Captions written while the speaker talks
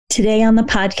Today on the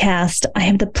podcast, I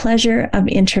have the pleasure of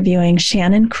interviewing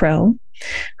Shannon Crowe,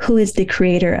 who is the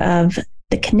creator of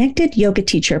the Connected Yoga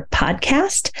Teacher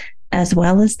podcast, as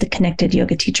well as the Connected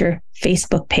Yoga Teacher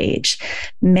Facebook page.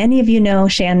 Many of you know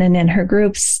Shannon and her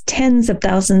groups, tens of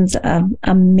thousands of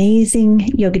amazing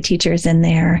yoga teachers in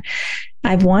there.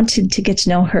 I've wanted to get to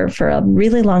know her for a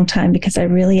really long time because I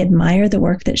really admire the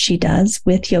work that she does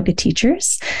with yoga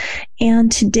teachers. And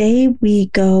today we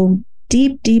go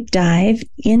deep dive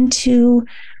into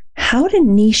how to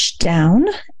niche down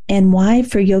and why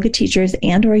for yoga teachers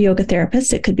and or yoga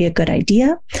therapists, it could be a good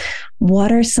idea.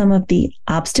 What are some of the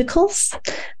obstacles,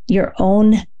 your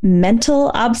own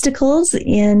mental obstacles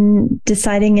in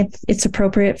deciding if it's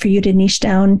appropriate for you to niche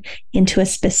down into a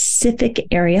specific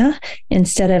area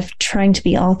instead of trying to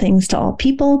be all things to all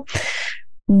people?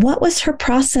 What was her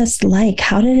process like?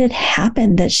 How did it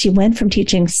happen that she went from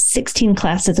teaching 16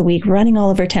 classes a week, running all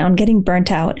over town, getting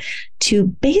burnt out, to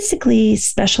basically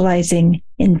specializing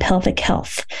in pelvic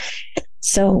health?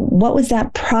 So what was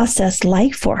that process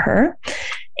like for her?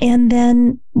 And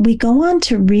then we go on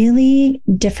to really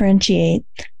differentiate,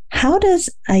 how does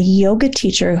a yoga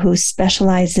teacher who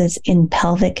specializes in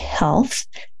pelvic health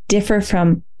differ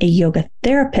from a yoga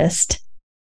therapist,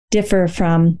 differ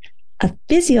from a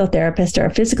physiotherapist or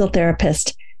a physical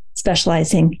therapist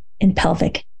specializing in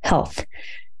pelvic health?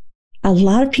 A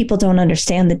lot of people don't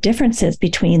understand the differences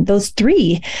between those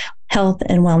three health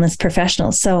and wellness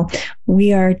professionals. So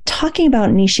we are talking about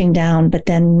niching down, but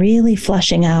then really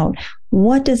fleshing out,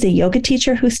 what does a yoga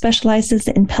teacher who specializes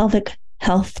in pelvic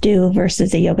health do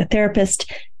versus a yoga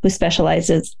therapist who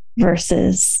specializes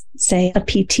versus, say, a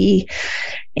PT?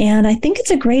 And I think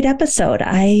it's a great episode.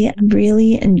 I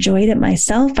really enjoyed it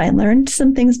myself. I learned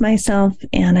some things myself,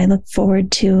 and I look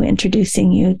forward to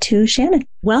introducing you to Shannon.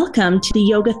 Welcome to the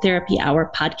Yoga Therapy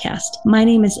Hour podcast. My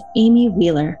name is Amy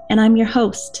Wheeler, and I'm your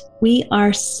host. We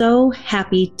are so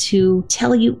happy to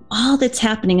tell you all that's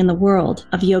happening in the world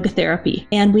of yoga therapy.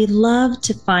 And we love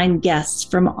to find guests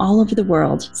from all over the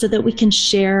world so that we can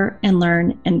share and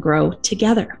learn and grow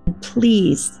together.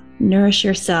 Please nourish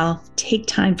yourself, take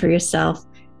time for yourself,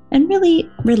 and really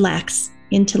relax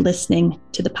into listening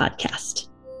to the podcast.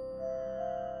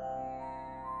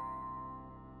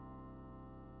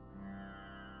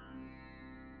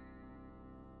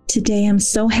 Today, I'm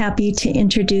so happy to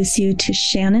introduce you to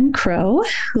Shannon Crowe,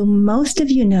 who most of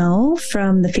you know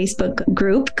from the Facebook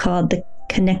group called the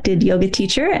Connected Yoga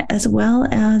Teacher, as well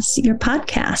as your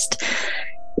podcast.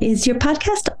 Is your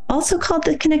podcast also called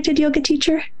the Connected Yoga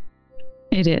Teacher?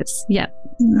 It is, yeah.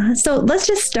 So let's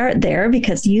just start there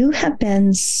because you have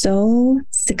been so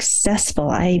successful.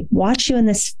 I watch you in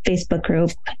this Facebook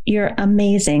group. You're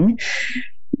amazing.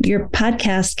 Your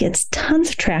podcast gets tons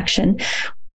of traction.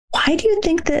 Why do you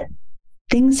think that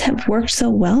things have worked so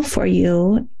well for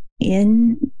you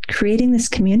in creating this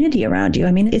community around you?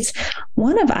 I mean, it's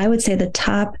one of, I would say, the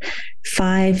top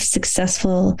 5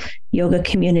 successful yoga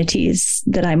communities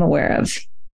that I'm aware of.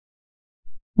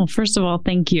 Well, first of all,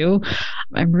 thank you.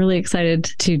 I'm really excited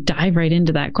to dive right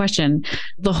into that question.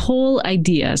 The whole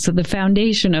idea, so the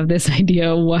foundation of this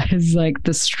idea was like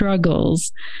the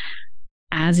struggles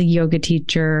as a yoga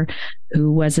teacher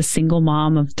who was a single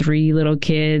mom of 3 little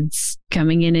kids,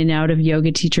 coming in and out of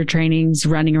yoga teacher trainings,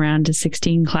 running around to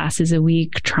 16 classes a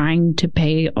week, trying to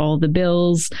pay all the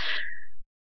bills,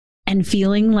 and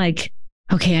feeling like,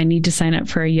 okay, I need to sign up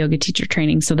for a yoga teacher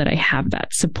training so that I have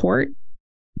that support.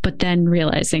 But then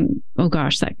realizing, oh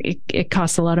gosh, that it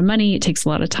costs a lot of money. It takes a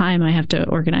lot of time. I have to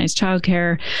organize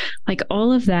childcare. Like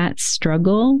all of that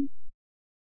struggle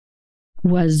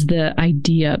was the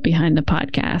idea behind the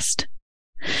podcast.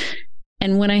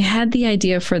 And when I had the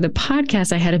idea for the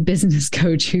podcast, I had a business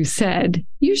coach who said,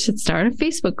 you should start a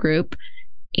Facebook group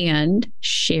and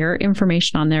share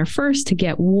information on there first to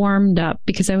get warmed up,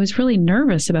 because I was really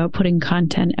nervous about putting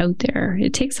content out there.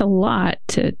 It takes a lot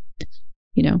to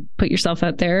put yourself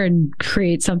out there and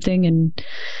create something and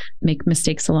make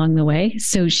mistakes along the way.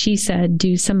 So she said,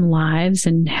 do some lives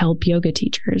and help yoga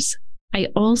teachers. I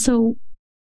also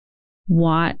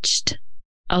watched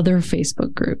other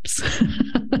Facebook groups.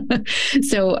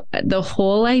 So the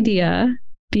whole idea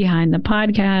behind the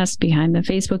podcast, behind the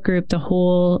Facebook group, the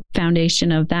whole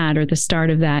foundation of that, or the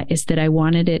start of that, is that I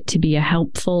wanted it to be a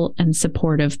helpful and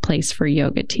supportive place for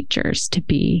yoga teachers to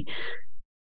be.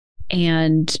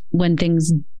 And when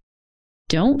things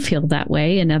don't feel that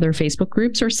way in other Facebook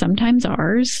groups, or sometimes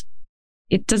ours,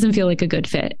 it doesn't feel like a good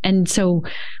fit. And so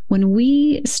when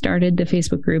we started the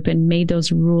Facebook group and made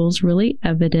those rules really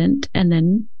evident and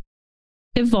then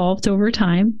evolved over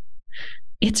time,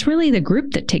 it's really the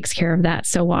group that takes care of that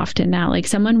so often now. Like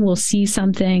someone will see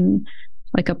something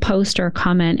like a post or a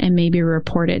comment and maybe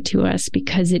report it to us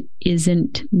because it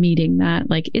isn't meeting that.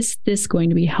 Like, is this going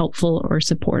to be helpful or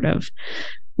supportive?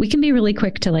 We can be really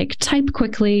quick to like type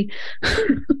quickly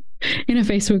in a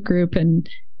Facebook group and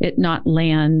it not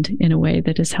land in a way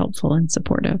that is helpful and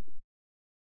supportive.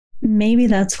 Maybe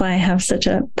that's why I have such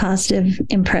a positive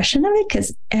impression of it,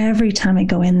 because every time I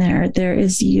go in there, there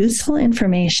is useful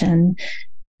information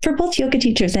for both yoga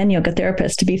teachers and yoga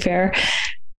therapists, to be fair.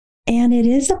 And it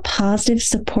is a positive,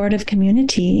 supportive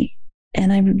community.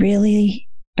 And I really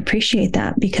appreciate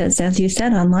that because, as you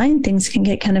said, online things can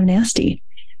get kind of nasty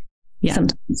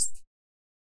sometimes.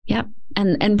 Yep.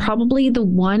 And probably the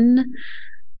one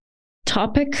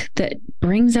topic that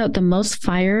brings out the most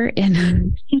fire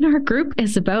in our group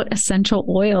is about essential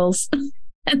oils.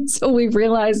 And so we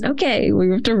realized, okay, we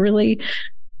have to really,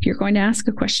 if you're going to ask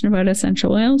a question about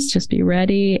essential oils, just be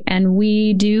ready. And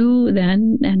we do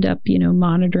then end up,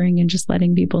 monitoring and just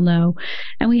letting people know.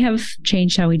 And we have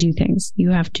changed how we do things. You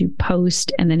have to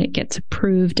post and then it gets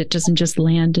approved. It doesn't just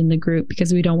land in the group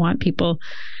because we don't want people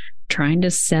trying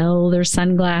to sell their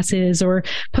sunglasses or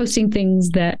posting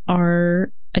things that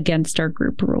are against our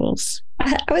group rules.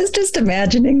 I was just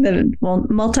imagining the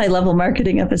multi-level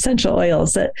marketing of essential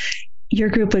oils, that your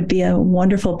group would be a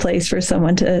wonderful place for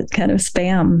someone to kind of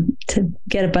spam to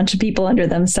get a bunch of people under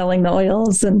them selling the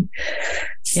oils. And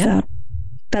so,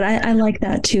 but I like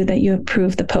that too, that you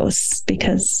approve the posts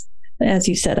because, as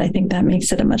you said, I think that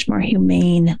makes it a much more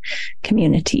humane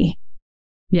community.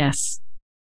 Yes.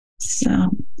 So,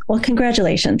 well,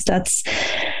 congratulations. That's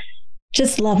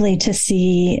just lovely to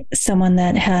see someone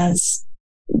that has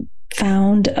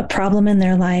found a problem in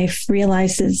their life,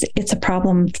 realizes it's a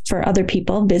problem for other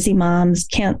people. Busy moms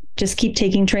can't just keep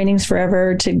taking trainings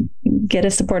forever to get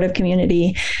a supportive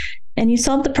community. And you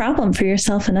solve the problem for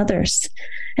yourself and others.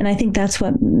 And I think that's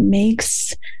what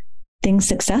makes things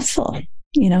successful.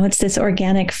 It's this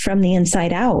organic from the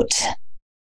inside out.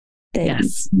 That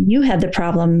you had the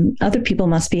problem. Other people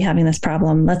must be having this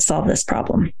problem. Let's solve this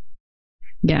problem.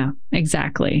 Yeah,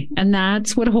 exactly. And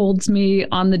that's what holds me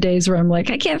on the days where I'm like,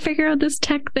 I can't figure out this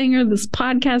tech thing or this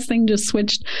podcast thing just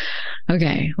switched.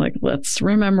 Okay, like let's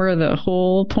remember the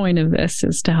whole point of this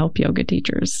is to help yoga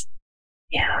teachers.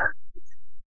 Yeah.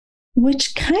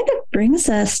 Which kind of brings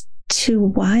us to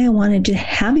why I wanted to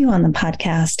have you on the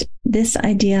podcast. This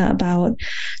idea about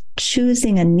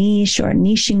choosing a niche or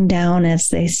niching down, as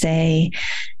they say,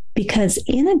 because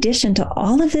in addition to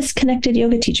all of this connected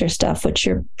yoga teacher stuff, which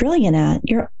you're brilliant at,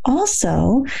 you're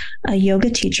also a yoga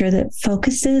teacher that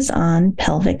focuses on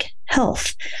pelvic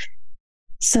health.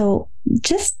 So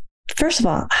just first of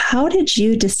all, how did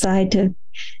you decide to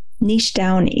niche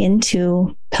down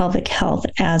into pelvic health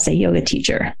as a yoga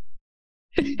teacher?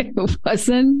 It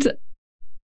wasn't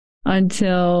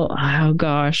until,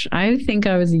 I think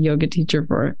I was a yoga teacher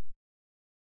for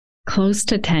close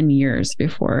to 10 years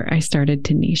before I started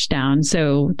to niche down.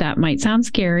 So that might sound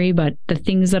scary, but the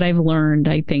things that I've learned,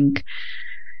 I think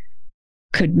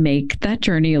could make that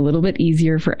journey a little bit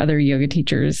easier for other yoga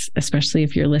teachers, especially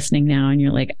if you're listening now and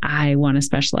you're like, I want to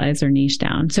specialize or niche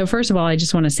down. So first of all, I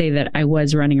just want to say that I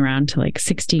was running around to like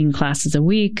 16 classes a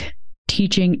week,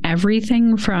 teaching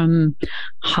everything from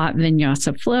hot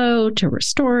vinyasa flow to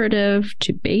restorative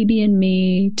to baby and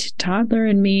me to toddler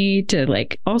and me to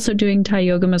like also doing Thai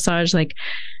yoga massage. Like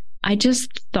I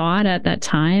just thought at that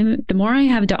time, the more I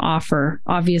have to offer,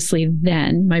 obviously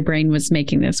then my brain was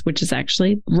making this, which is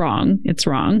actually wrong. It's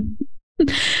wrong.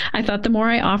 I thought the more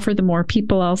I offer, the more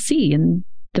people I'll see and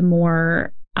the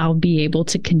more I'll be able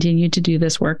to continue to do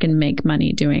this work and make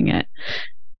money doing it.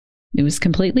 It was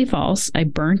completely false. I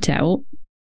burnt out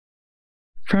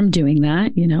from doing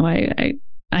that.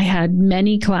 I had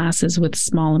many classes with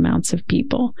small amounts of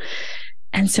people.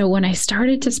 And so when I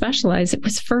started to specialize, it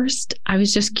was first, I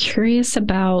was just curious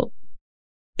about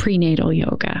prenatal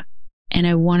yoga. And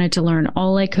I wanted to learn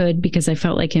all I could because I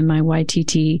felt like in my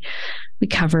YTT, we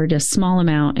covered a small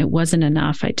amount. It wasn't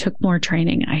enough. I took more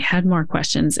training. I had more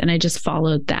questions and I just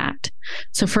followed that.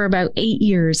 So for about 8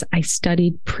 years, I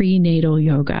studied prenatal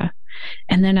yoga.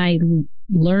 And then I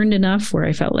learned enough where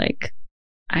I felt like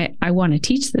I want to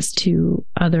teach this to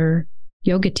other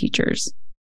yoga teachers.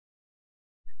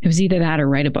 It was either that or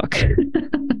write a book.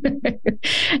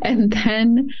 And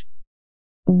then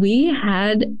we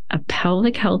had a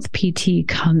pelvic health PT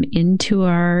come into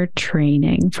our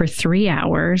training for 3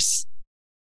 hours.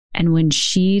 And when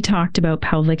she talked about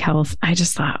pelvic health, I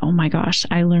just thought, oh my gosh,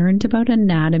 I learned about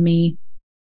anatomy.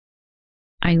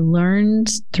 I learned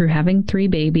through having 3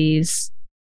 babies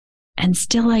And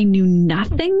still I knew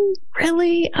nothing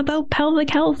really about pelvic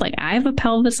health. Like I have a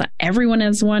pelvis, everyone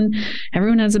has one,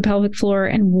 everyone has a pelvic floor.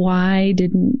 And why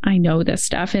didn't I know this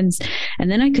stuff? And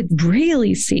then I could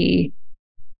really see,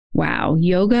 wow,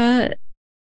 yoga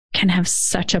can have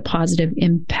such a positive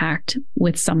impact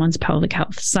with someone's pelvic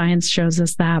health. Science shows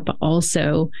us that, but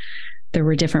also there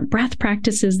were different breath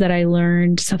practices that I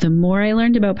learned. So the more I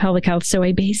learned about pelvic health, so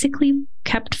I basically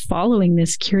kept following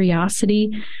this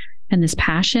curiosity and this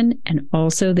passion. And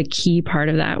also the key part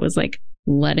of that was like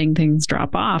letting things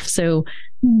drop off. So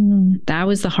that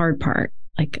was the hard part.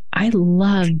 Like I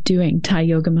loved doing Thai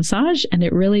yoga massage and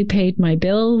it really paid my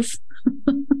bills.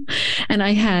 And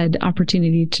I had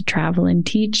opportunity to travel and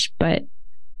teach, but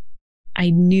I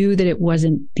knew that it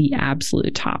wasn't the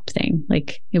absolute top thing.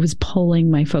 Like it was pulling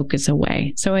my focus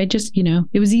away. So I just,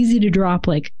 it was easy to drop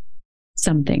like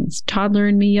some things. Toddler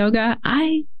and me yoga.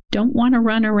 I don't want to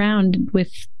run around with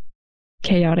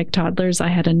chaotic toddlers. I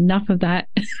had enough of that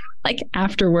like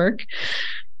after work.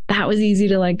 That was easy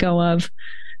to let go of.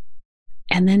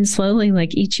 And then slowly,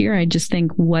 like each year, I just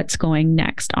think what's going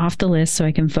next off the list so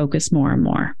I can focus more and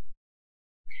more.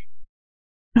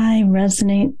 I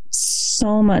resonate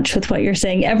so much with what you're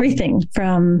saying. Everything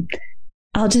from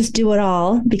I'll just do it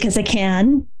all because I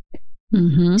can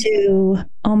to,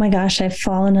 oh my gosh, I've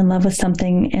fallen in love with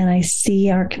something and I see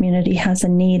our community has a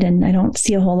need and I don't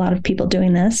see a whole lot of people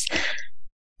doing this,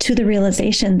 to the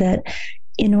realization that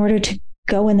in order to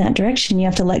go in that direction, you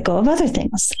have to let go of other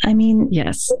things. I mean,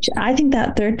 yes, I think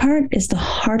that third part is the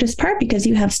hardest part because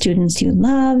you have students you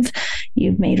love,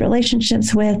 you've made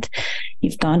relationships with,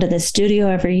 you've gone to the studio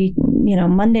every,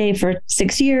 Monday for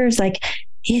 6 years. Like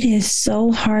it is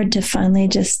so hard to finally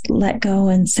just let go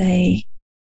and say,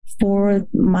 for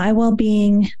my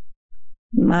well-being,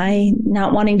 my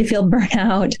not wanting to feel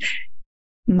burnout,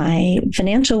 my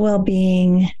financial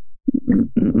well-being,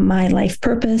 my life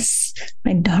purpose,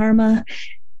 my dharma,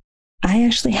 I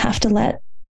actually have to let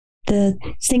the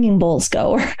singing bowls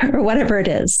go or whatever it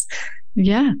is.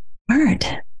 Yeah. Hard.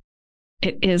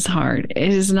 It is hard. It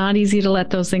is not easy to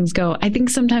let those things go. I think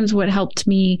sometimes what helped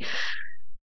me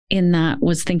in that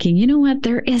was thinking, you know what,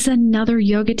 there is another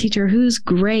yoga teacher who's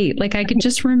great. Like I could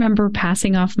just remember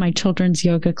passing off my children's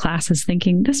yoga classes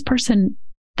thinking this person,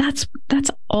 that's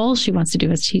all she wants to do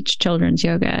is teach children's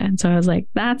yoga. And so I was like,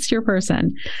 that's your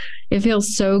person. It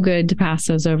feels so good to pass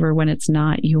those over when it's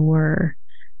not your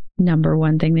number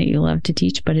one thing that you love to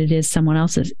teach, but it is someone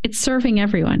else's. It's serving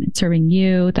everyone. It's serving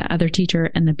you, the other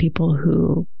teacher, and the people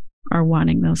who are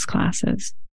wanting those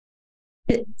classes.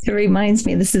 It reminds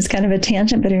me, this is kind of a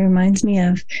tangent, but it reminds me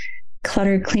of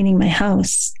clutter cleaning my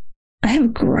house. I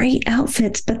have great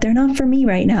outfits, but they're not for me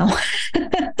right now.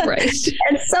 Right.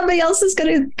 And somebody else is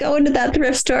going to go into that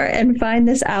thrift store and find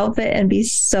this outfit and be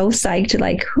so psyched,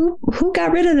 like, who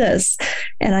got rid of this?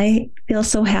 And I feel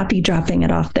so happy dropping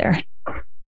it off there.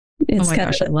 It's kind of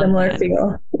a similar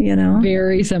feel,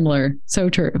 Very similar. So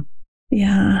true.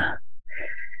 Yeah.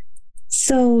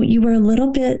 So you were a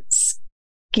little bit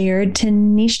scared to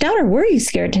niche down, or were you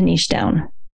scared to niche down?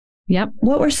 Yep.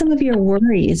 What were some of your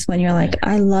worries when you're like,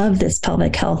 I love this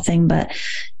pelvic health thing, but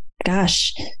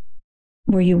gosh,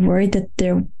 were you worried that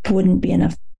there wouldn't be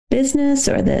enough business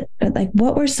or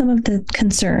what were some of the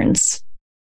concerns?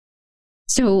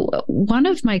 So one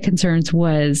of my concerns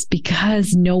was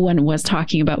because no one was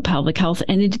talking about pelvic health,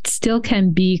 and it still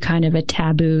can be kind of a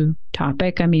taboo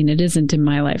topic. I mean, it isn't in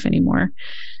my life anymore.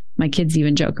 My kids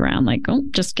even joke around like, oh,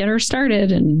 just get her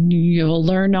started and you'll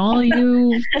learn all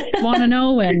you want to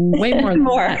know and way more than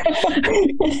that.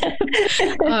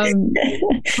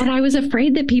 But I was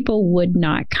afraid that people would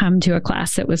not come to a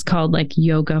class that was called like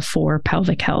yoga for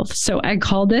pelvic health. So I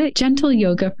called it gentle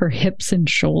yoga for hips and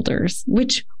shoulders,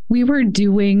 which we were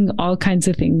doing all kinds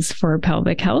of things for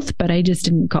pelvic health, but I just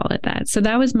didn't call it that. So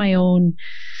that was my own,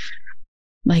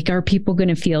 like, are people going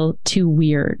to feel too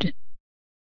weird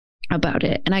about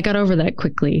it? And I got over that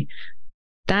quickly.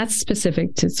 That's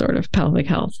specific to sort of pelvic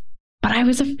health. But I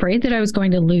was afraid that I was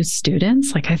going to lose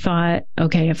students. Like I thought,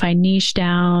 okay, if I niche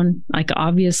down, like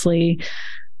obviously,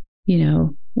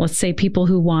 let's say people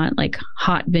who want like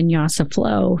hot vinyasa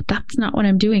flow, that's not what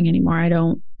I'm doing anymore. I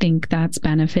don't think that's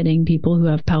benefiting people who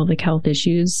have pelvic health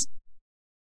issues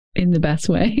in the best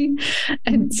way.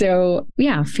 And so,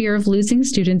 yeah, fear of losing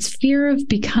students, fear of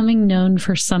becoming known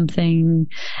for something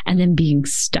and then being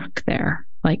stuck there.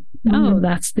 Like, oh,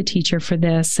 that's the teacher for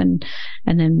this. And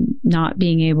then not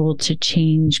being able to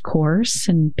change course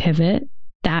and pivot,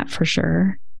 that for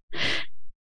sure.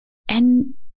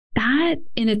 And that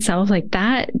in itself, like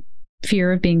that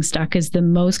fear of being stuck is the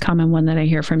most common one that I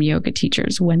hear from yoga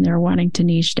teachers when they're wanting to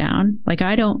niche down. They're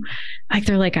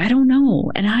like, I don't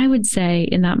know. And I would say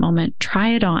in that moment,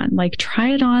 try it on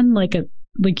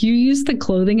like you use the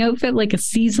clothing outfit, like a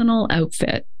seasonal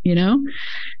outfit,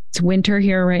 it's winter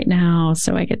here right now.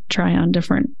 So I could try on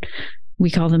different, we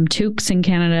call them toques in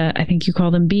Canada. I think you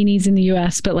call them beanies in the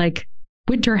US, but like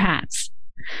winter hats.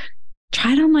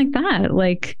 Try it on like that,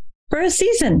 like for a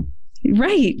season.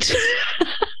 Right.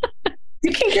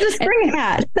 You can get a spring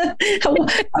hat,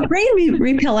 a rain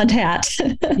repellent hat.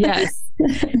 Yes.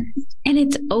 And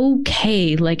it's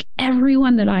okay. Like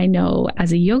everyone that I know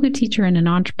as a yoga teacher and an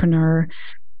entrepreneur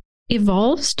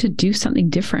evolves to do something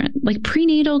different. Like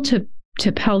prenatal to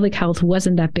pelvic health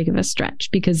wasn't that big of a stretch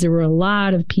because there were a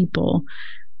lot of people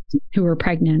who were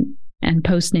pregnant and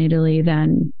postnatally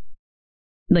then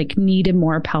like needed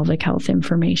more pelvic health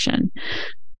information.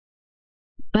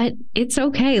 But it's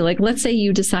okay. Like, let's say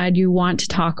you decide you want to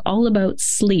talk all about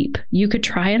sleep. You could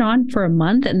try it on for a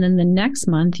month. And then the next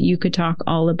month you could talk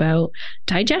all about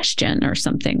digestion or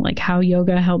something, like how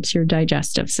yoga helps your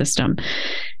digestive system.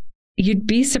 You'd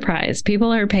be surprised.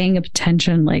 People are paying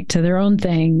attention like to their own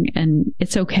thing, and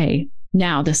it's okay.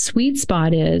 Now, the sweet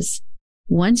spot is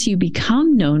once you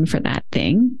become known for that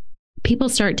thing, people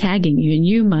start tagging you, and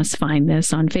you must find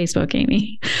this on Facebook,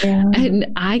 Amy. Yeah. And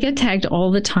I get tagged all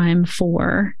the time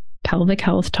for pelvic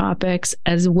health topics,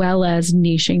 as well as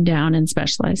niching down and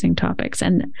specializing topics.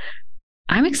 And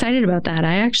I'm excited about that.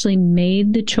 I actually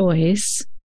made the choice.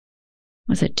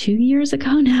 Was it 2 years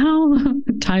ago now?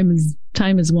 Time is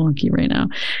wonky right now.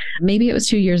 Maybe it was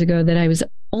 2 years ago that I was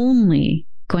only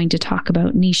going to talk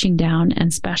about niching down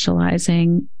and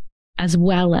specializing as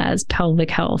well as pelvic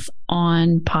health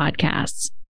on podcasts.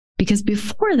 Because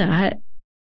before that,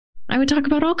 I would talk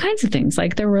about all kinds of things.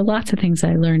 Like there were lots of things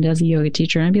I learned as a yoga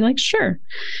teacher, and I'd be like, sure.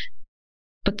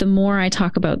 But the more I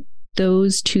talk about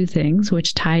those two things,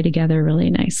 which tie together really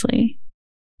nicely,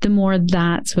 the more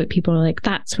that's what people are like,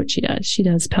 that's what she does. She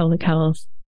does pelvic health.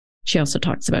 She also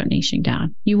talks about niching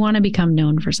down. You want to become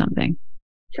known for something.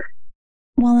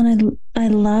 Well, and I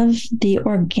love the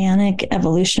organic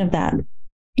evolution of that.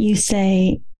 You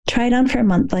say, try it on for a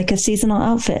month, like a seasonal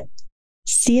outfit.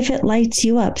 See if it lights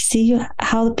you up. See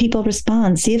how the people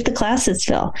respond. See if the classes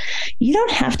fill. You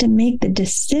don't have to make the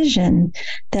decision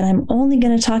that I'm only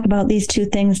going to talk about these two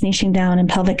things, niching down and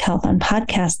pelvic health on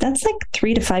podcasts. That's like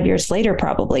 3 to 5 years later,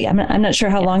 probably. I'm not sure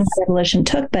how long that evolution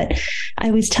took, but I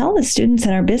always tell the students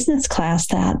in our business class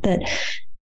that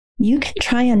you can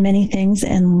try on many things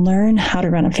and learn how to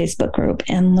run a Facebook group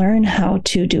and learn how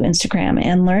to do Instagram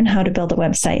and learn how to build a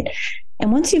website.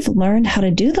 And once you've learned how to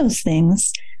do those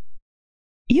things,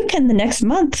 you can the next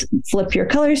month flip your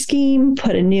color scheme,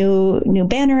 put a new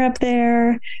banner up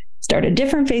there, start a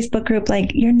different Facebook group.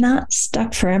 Like you're not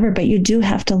stuck forever, but you do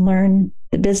have to learn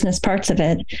the business parts of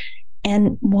it.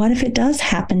 And what if it does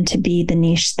happen to be the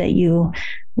niche that you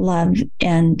love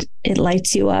and it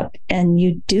lights you up and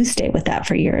you do stay with that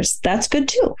for years? That's good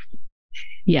too.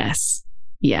 Yes.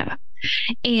 Yeah.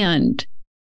 And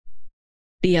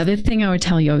the other thing I would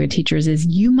tell yoga teachers is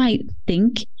you might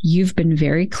think you've been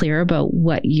very clear about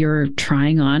what you're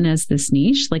trying on as this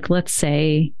niche. Like, let's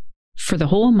say for the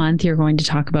whole month, you're going to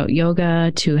talk about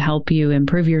yoga to help you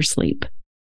improve your sleep.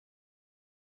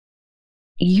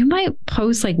 You might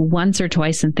post like once or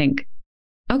twice and think,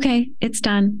 okay, it's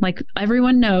done. Like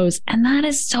everyone knows. And that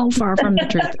is so far from the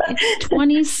truth. It's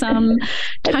 20 some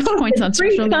touch points on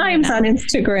social media. 3 times on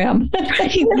Instagram.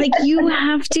 Right? Like you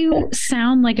have to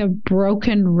sound like a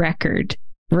broken record,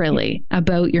 really,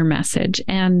 about your message.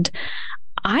 And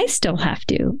I still have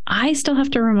to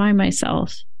remind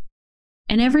myself.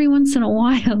 And every once in a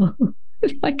while,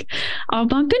 like I'll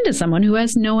bump into someone who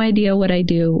has no idea what I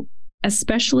do,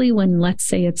 especially when, let's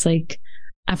say it's like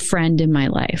a friend in my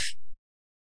life.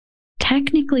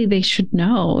 Technically, they should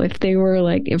know if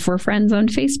we're friends on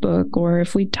Facebook or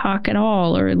if we talk at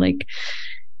all, or like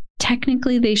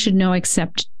technically they should know,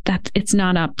 except that it's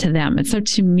not up to them. It's up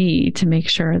to me to make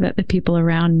sure that the people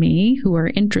around me who are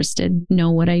interested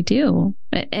know what I do.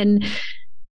 And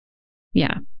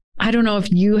yeah, I don't know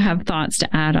if you have thoughts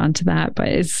to add on to that, but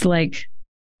it's like,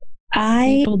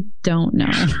 people don't know.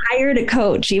 I hired a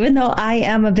coach, even though I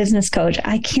am a business coach.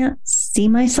 I can't see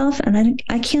myself, and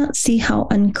I can't see how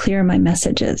unclear my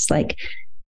message is. Like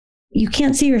you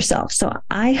can't see yourself. So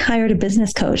I hired a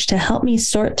business coach to help me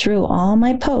sort through all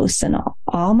my posts and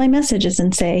all my messages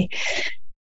and say,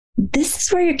 this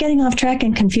is where you're getting off track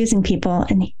and confusing people.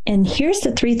 And here's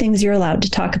the 3 things you're allowed to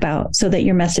talk about so that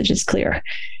your message is clear.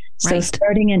 So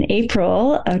starting in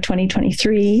April of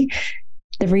 2023,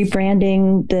 the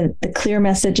rebranding, the clear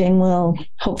messaging will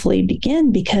hopefully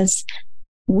begin, because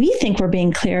we think we're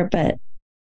being clear, but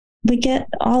we get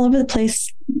all over the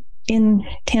place in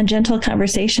tangential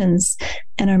conversations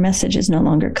and our message is no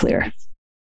longer clear.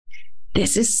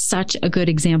 This is such a good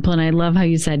example. And I love how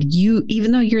you said,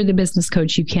 even though you're the business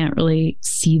coach, you can't really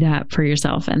see that for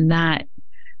yourself. And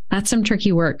that's some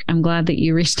tricky work. I'm glad that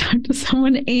you reached out to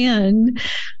someone and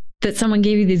that someone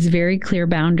gave you these very clear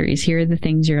boundaries. Here are the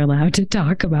things you're allowed to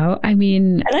talk about. I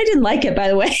mean, and I didn't like it, by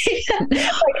the way.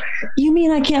 Like, you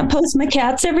mean I can't post my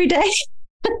cats every day?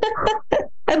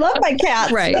 I love my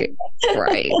cats. Right.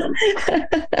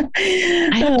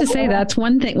 I have to say that's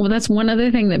one thing. Well, that's one other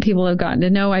thing that people have gotten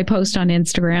to know. I post on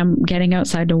Instagram getting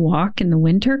outside to walk in the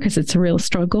winter because it's a real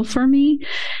struggle for me.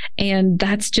 And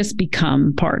that's just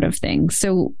become part of things.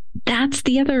 So that's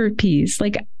the other piece.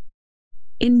 Like,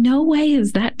 in no way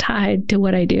is that tied to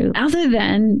what I do, other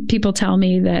than people tell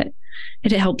me that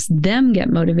it helps them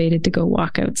get motivated to go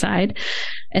walk outside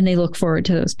and they look forward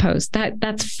to those posts.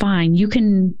 That's fine. You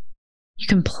can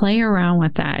play around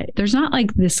with that. There's not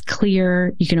like this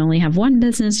clear, you can only have one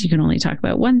business, you can only talk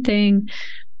about one thing.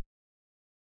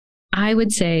 I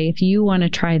would say if you want to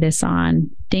try this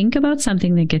on, think about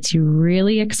something that gets you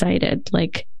really excited.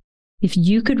 Like, if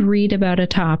you could read about a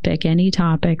topic, any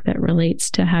topic that relates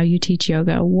to how you teach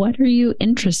yoga, what are you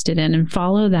interested in? And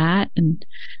follow that and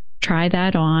try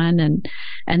that on,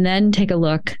 and then take a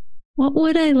look. What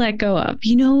would I let go of?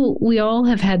 You know, we all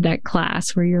have had that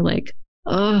class where you're like,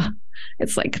 oh,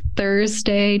 it's like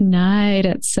Thursday night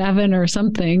at 7 or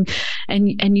something.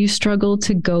 And you struggle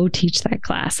to go teach that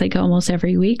class like almost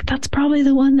every week. That's probably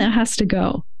the one that has to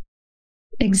go.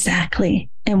 Exactly.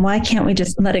 And why can't we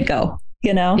just let it go?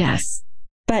 You know? Yes.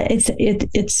 But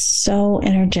it's so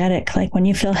energetic. Like when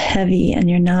you feel heavy and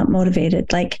you're not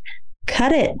motivated, like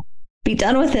cut it, be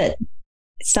done with it.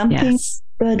 Something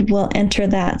good will enter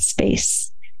that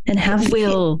space and have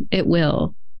it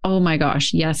will. Oh my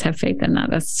gosh. Yes. Have faith in that.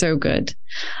 That's so good.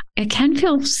 It can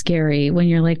feel scary when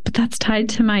you're like, but that's tied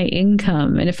to my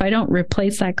income. And if I don't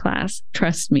replace that class,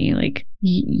 trust me, like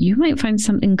you might find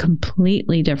something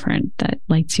completely different that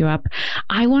lights you up.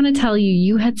 I want to tell you,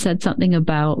 you had said something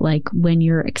about like when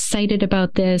you're excited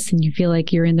about this and you feel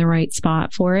like you're in the right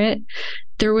spot for it.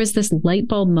 There was this light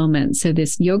bulb moment. So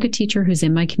this yoga teacher who's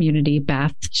in my community,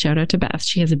 Beth, shout out to Beth.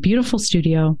 She has a beautiful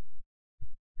studio,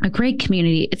 a great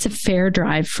community. It's a fair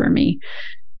drive for me.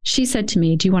 She said to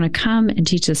me, do you want to come and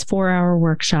teach this 4-hour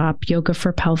workshop, Yoga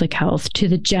for Pelvic Health, to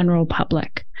the general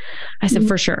public? I said,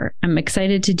 for sure. I'm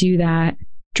excited to do that.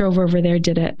 Drove over there,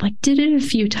 did it a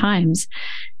few times.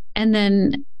 And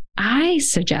then I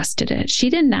suggested it.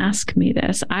 She didn't ask me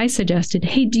this. I suggested,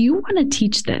 hey, do you want to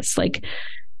teach this? Like,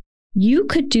 you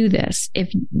could do this.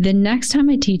 If the next time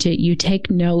I teach it, you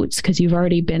take notes because you've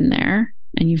already been there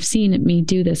and you've seen me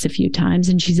do this a few times.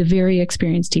 And she's a very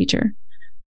experienced teacher.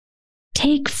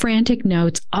 Take frantic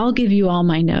notes. I'll give you all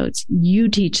my notes. You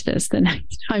teach this the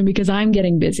next time because I'm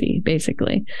getting busy,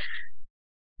 basically.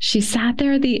 She sat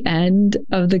there at the end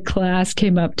of the class,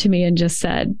 came up to me and just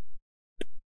said,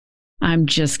 I'm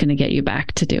just going to get you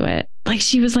back to do it. Like,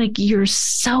 she was like, you're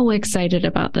so excited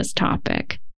about this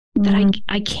topic that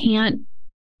I can't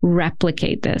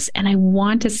replicate this. And I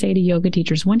want to say to yoga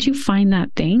teachers, once you find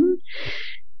that thing,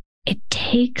 it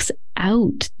takes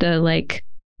out the like,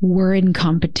 we're in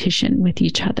competition with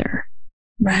each other,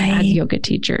 right? As yoga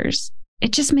teachers.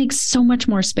 It just makes so much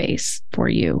more space for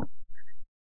you.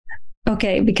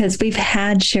 Okay, because we've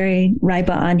had Sherry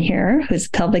Ryba on here, who's a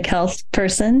pelvic health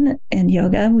person in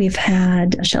yoga. We've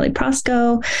had Shelly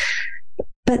Prosco,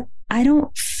 but I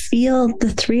don't feel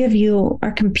the three of you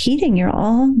are competing. You're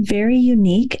all very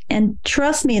unique. And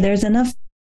trust me, there's enough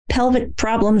pelvic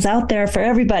problems out there for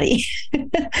everybody.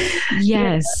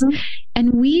 Yes.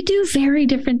 And we do very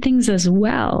different things as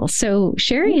well. So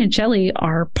Sherry and Shelly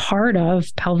are part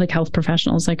of Pelvic Health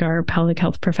Professionals, like our pelvic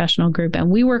health professional group, and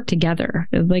we work together.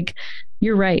 Like,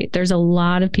 you're right. There's a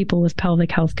lot of people with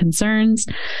pelvic health concerns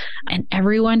and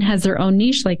everyone has their own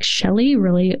niche. Like Shelly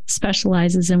really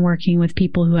specializes in working with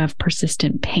people who have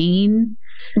persistent pain.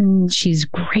 She's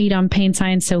great on pain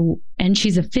science. And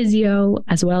she's a physio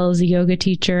as well as a yoga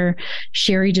teacher.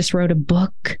 Sherry just wrote a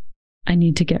book. I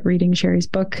need to get reading Sherry's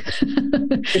book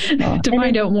to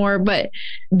find out more. But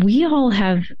we all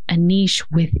have a niche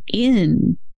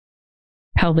within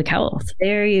pelvic health.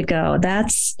 There you go.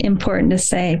 That's important to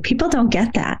say. People don't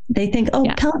get that. They think,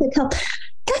 pelvic health,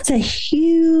 that's a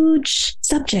huge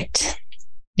subject.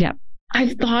 Yeah.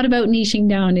 I've thought about niching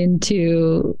down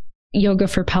into yoga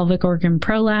for pelvic organ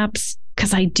prolapse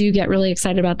because I do get really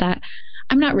excited about that.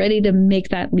 I'm not ready to make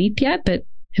that leap yet, but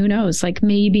who knows? Like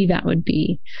maybe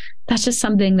that's just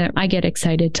something that I get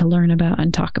excited to learn about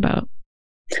and talk about.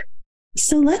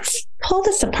 So let's pull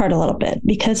this apart a little bit,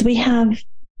 because we have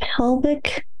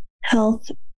pelvic health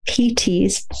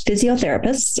PTs,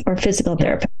 physiotherapists, or physical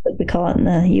therapists, as we call it in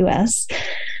the US.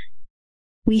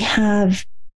 We have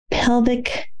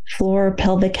pelvic floor,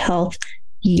 pelvic health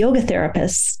yoga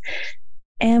therapists,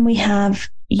 and we have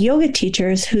yoga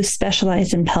teachers who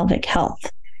specialize in pelvic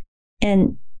health.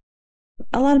 And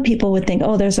a lot of people would think,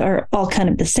 oh, those are all kind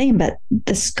of the same, but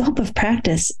the scope of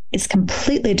practice is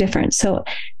completely different. So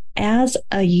as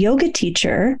a yoga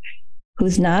teacher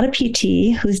who's not a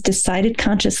PT, who's decided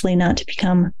consciously not to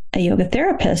become a yoga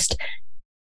therapist,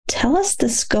 tell us the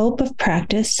scope of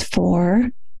practice for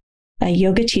a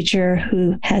yoga teacher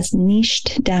who has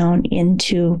niched down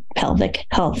into pelvic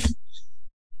health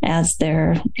as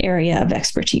their area of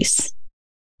expertise.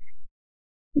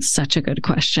 Such a good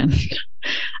question.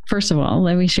 First of all,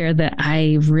 let me share that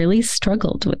I really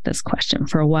struggled with this question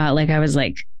for a while. Like I was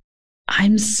like,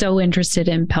 I'm so interested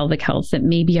in pelvic health that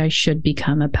maybe I should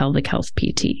become a pelvic health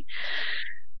PT.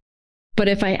 But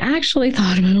if I actually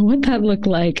thought about what that looked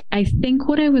like, I think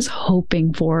what I was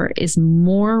hoping for is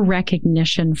more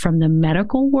recognition from the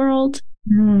medical world.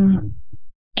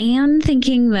 And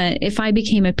thinking that if I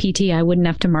became a PT, I wouldn't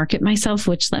have to market myself,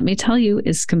 which let me tell you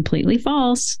is completely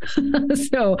false.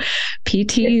 So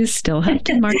PTs still have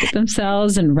to market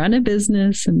themselves and run a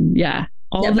business and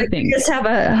all the things. You just have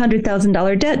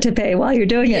 $100,000 debt to pay while you're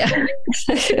doing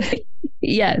it.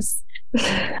 Yes.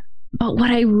 But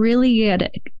what I really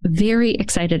get very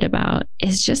excited about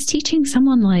is just teaching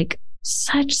someone like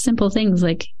such simple things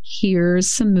like, here's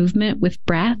some movement with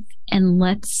breath, and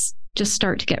let's just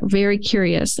start to get very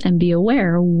curious and be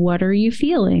aware. What are you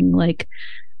feeling? Like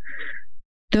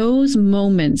those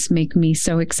moments make me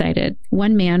so excited.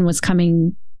 One man was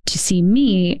coming to see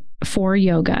me for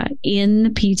yoga in the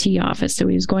PT office. So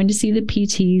he was going to see the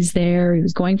PTs there. He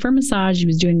was going for a massage. He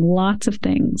was doing lots of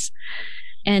things.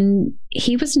 And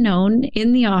he was known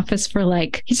in the office for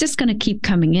like, he's just going to keep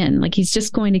coming in. Like he's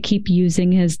just going to keep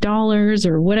using his dollars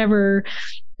or whatever.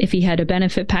 If he had a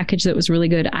benefit package that was really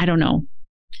good, I don't know.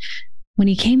 When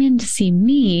he came in to see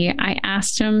me, I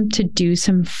asked him to do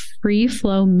some free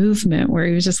flow movement where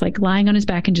he was just like lying on his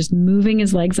back and just moving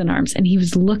his legs and arms. And he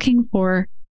was looking for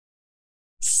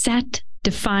set,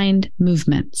 defined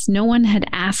movements. No one had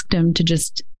asked him to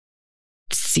just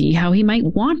see how he might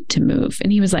want to move.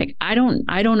 And he was like, I don't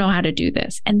know how to do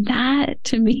this. And that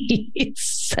to me is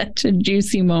such a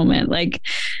juicy moment. Like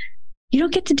you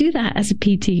don't get to do that as a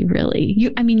PT, really.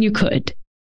 You could.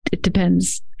 It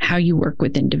depends how you work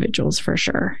with individuals for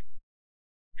sure.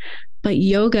 But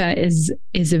yoga is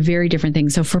a very different thing.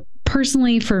 So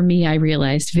personally for me, I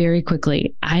realized very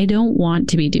quickly, I don't want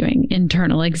to be doing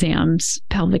internal exams,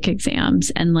 pelvic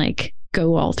exams, and like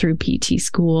go all through PT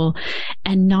school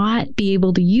and not be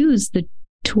able to use the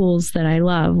tools that I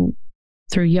love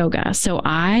through yoga. So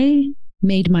I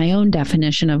made my own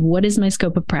definition of what is my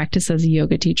scope of practice as a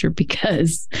yoga teacher,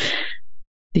 because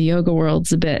the yoga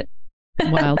world's a bit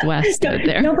Wild West out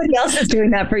there. Nobody else is doing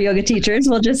that for yoga teachers.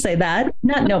 We'll just say that.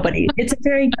 Not nobody. It's a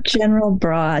very general,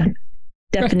 broad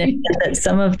definition that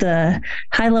some of the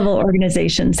high-level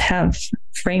organizations have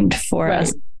framed for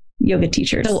us yoga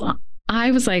teachers. So I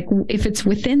was like, if it's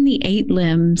within the 8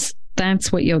 limbs,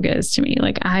 that's what yoga is to me.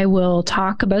 Like I will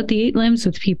talk about the 8 limbs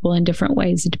with people in different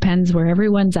ways. It depends where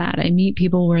everyone's at. I meet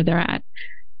people where they're at.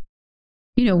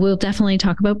 We'll definitely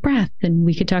talk about breath, and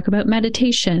we could talk about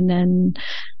meditation and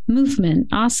movement,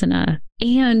 asana,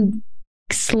 and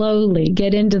slowly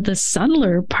get into the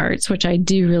subtler parts, which I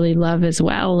do really love as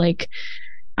well. Like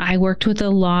I worked with a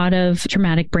lot of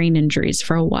traumatic brain injuries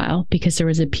for a while because there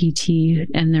was a PT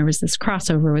and there was this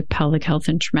crossover with pelvic health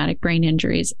and traumatic brain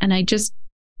injuries. And I just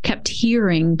kept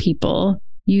hearing people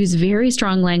use very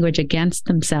strong language against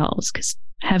themselves because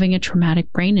having a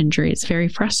traumatic brain injury is very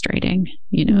frustrating.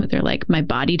 They're like, my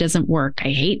body doesn't work. I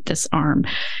hate this arm.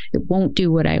 It won't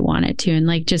do what I want it to. And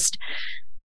like,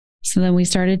 so then we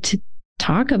started to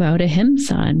talk about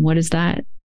ahimsa and what is that?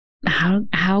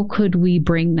 How could we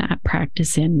bring that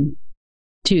practice in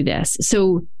to this?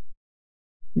 So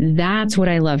that's what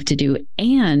I love to do.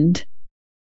 And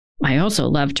I also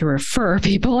love to refer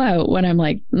people out when I'm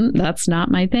like, that's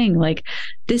not my thing. Like,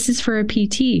 this is for a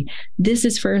PT. This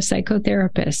is for a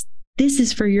psychotherapist. This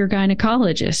is for your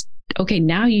gynecologist. Okay,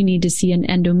 now you need to see an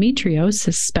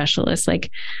endometriosis specialist.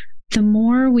 Like, the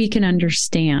more we can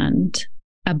understand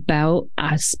about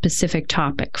a specific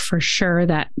topic, for sure,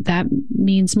 that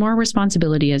means more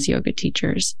responsibility as yoga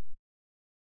teachers.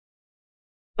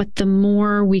 But the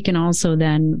more we can also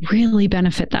then really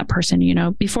benefit that person.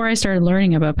 Before I started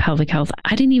learning about pelvic health,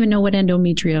 I didn't even know what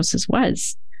endometriosis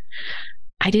was.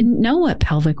 I didn't know what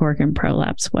pelvic organ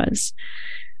prolapse was.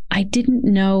 I didn't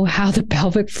know how the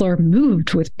pelvic floor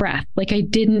moved with breath. Like, I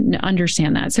didn't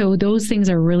understand that. So those things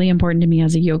are really important to me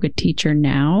as a yoga teacher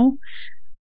now.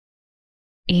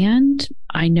 And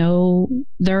I know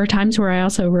there are times where I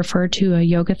also refer to a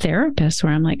yoga therapist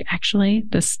where I'm like, actually,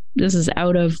 this is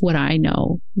out of what I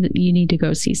know. You need to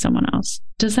go see someone else.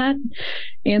 Does that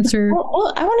answer?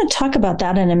 Well, I want to talk about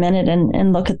that in a minute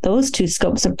and look at those two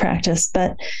scopes of practice.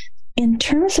 But in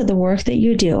terms of the work that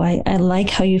you do, I like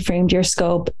how you framed your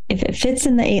scope. If it fits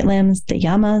in the 8 limbs, the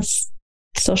yamas,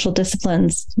 social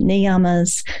disciplines,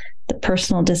 niyamas, the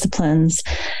personal disciplines,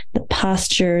 the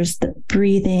postures, the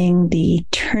breathing, the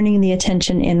turning the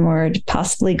attention inward,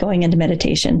 possibly going into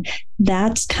meditation.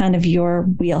 That's kind of your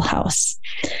wheelhouse.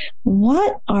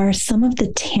 What are some of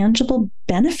the tangible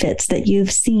benefits that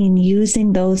you've seen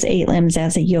using those 8 limbs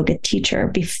as a yoga teacher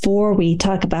before we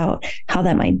talk about how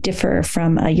that might differ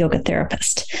from a yoga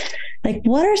therapist? Like,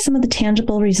 what are some of the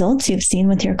tangible results you've seen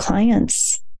with your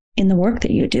clients in the work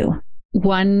that you do?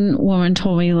 One woman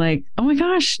told me, like, oh my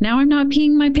gosh, now I'm not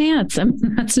peeing my pants.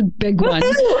 That's a big one.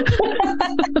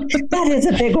 That is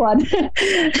a big one.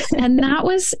 And that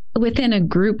was within a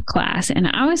group class. And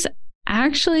I was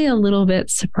actually a little bit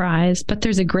surprised, but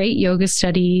there's a great yoga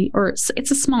study, or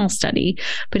it's a small study,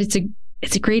 but it's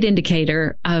a great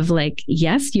indicator of, like,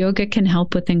 yes, yoga can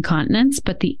help with incontinence.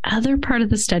 But the other part of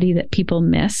the study that people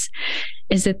miss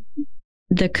is that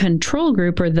the control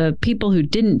group, or the people who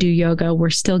didn't do yoga, were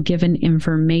still given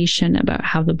information about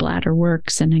how the bladder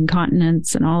works and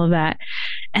incontinence and all of that.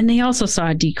 And they also saw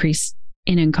a decrease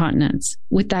in incontinence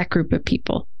with that group of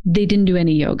people. They didn't do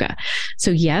any yoga.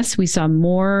 So yes, we saw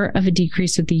more of a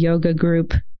decrease with the yoga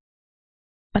group,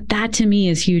 but that to me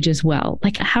is huge as well.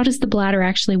 Like, how does the bladder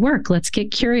actually work? Let's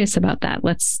get curious about that.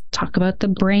 Let's talk about the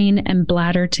brain and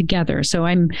bladder together. So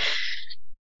I'm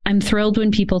thrilled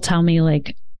when people tell me,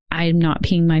 like, I'm not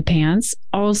peeing my pants.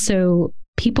 Also,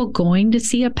 people going to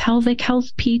see a pelvic health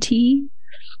PT.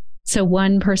 So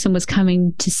one person was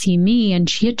coming to see me, and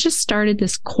she had just started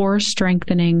this core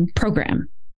strengthening program.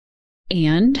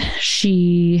 And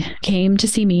she came to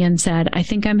see me and said, I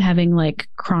think I'm having, like,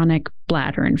 chronic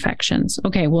bladder infections.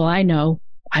 Okay, well, I know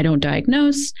I don't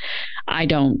diagnose. I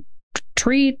don't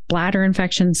treat bladder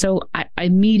infections. So I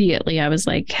was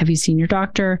like, have you seen your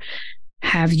doctor?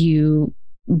 Have you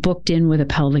booked in with a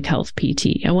pelvic health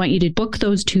PT? I want you to book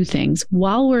those 2 things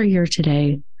while we're here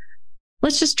today.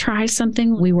 Let's just try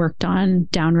something. We worked on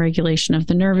downregulation of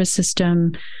the nervous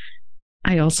system.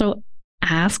 I also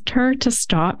asked her to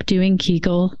stop doing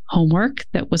Kegel homework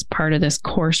that was part of this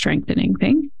core strengthening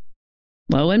thing.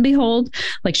 Lo and behold,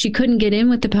 like, she couldn't get in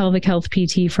with the pelvic health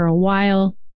PT for a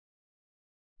while,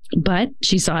 but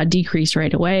she saw a decrease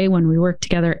right away when we worked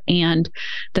together. And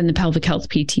then the pelvic health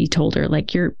PT told her,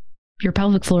 like, your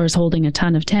pelvic floor is holding a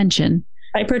ton of tension.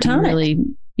 Hypertonic.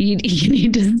 You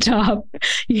need to stop.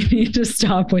 You need to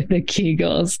stop with the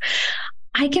Kegels.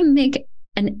 I can make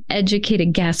an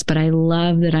educated guess, but I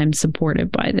love that I'm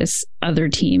supported by this other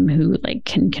team who, like,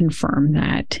 can confirm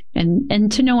that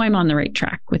and to know I'm on the right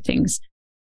track with things.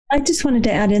 I just wanted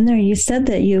to add in there, you said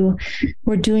that you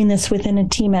were doing this within a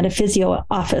team at a physio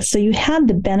office. So you had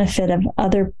the benefit of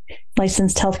other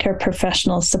licensed healthcare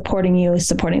professionals supporting you,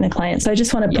 supporting the client. So I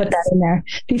just want to put that in there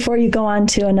before you go on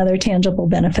to another tangible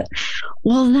benefit.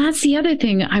 Well, that's the other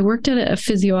thing. I worked at a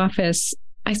physio office.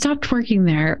 I stopped working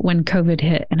there when COVID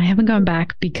hit, and I haven't gone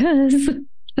back because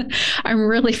I'm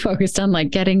really focused on, like,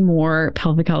 getting more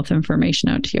pelvic health information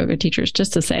out to yoga teachers,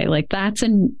 just to say, like, that's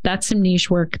some niche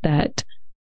work that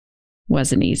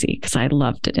wasn't easy, because I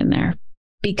loved it in there,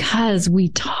 because we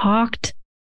talked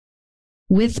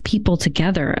with people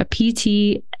together, a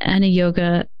PT and a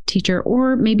yoga teacher,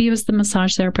 or maybe it was the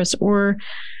massage therapist or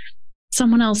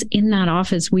someone else in that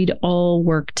office. We'd all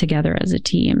work together as a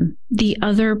team. The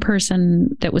other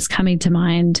person that was coming to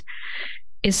mind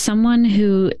is someone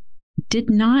who did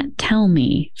not tell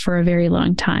me for a very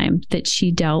long time that she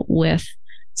dealt with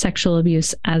sexual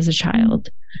abuse as a child,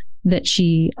 that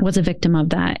she was a victim of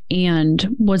that,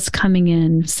 and was coming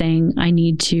in saying, I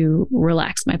need to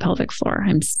relax my pelvic floor.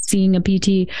 I'm seeing a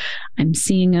PT. I'm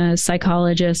seeing a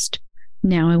psychologist.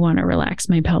 Now I want to relax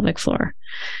my pelvic floor.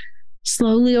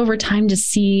 Slowly over time to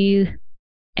see,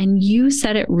 and you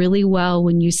said it really well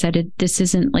when you said it, this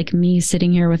isn't like me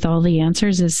sitting here with all the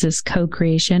answers. It's this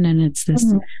co-creation, and it's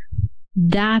this,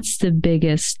 that's the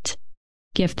biggest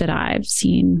gift that I've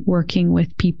seen working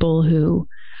with people who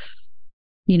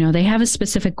they have a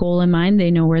specific goal in mind.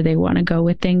 They know where they want to go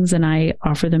with things. And I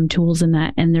offer them tools in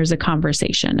that. And there's a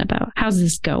conversation about how's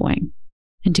this going,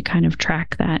 and to kind of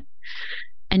track that.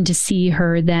 And to see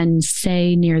her then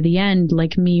say near the end,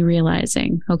 like me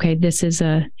realizing, okay, this is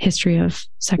a history of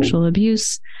sexual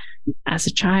abuse as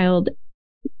a child.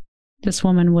 This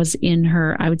woman was in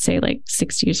her, I would say like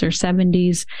 60s or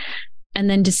 70s. And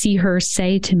then to see her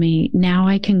say to me, now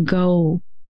I can go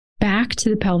back to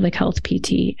the pelvic health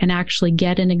PT and actually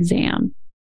get an exam.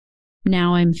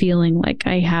 Now I'm feeling like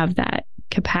I have that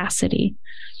capacity,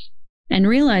 and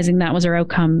realizing that was her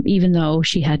outcome, even though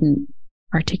she hadn't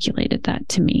articulated that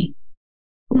to me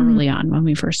early on when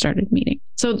we first started meeting.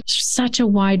 So such a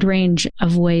wide range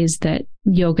of ways that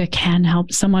yoga can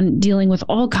help someone dealing with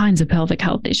all kinds of pelvic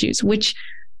health issues, which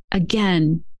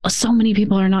again, so many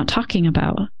people are not talking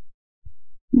about.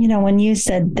 When you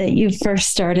said that you first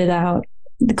started out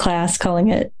the class calling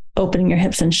it opening your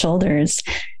hips and shoulders,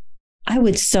 I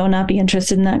would so not be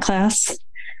interested in that class.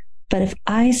 But if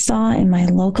I saw in my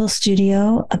local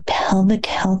studio a pelvic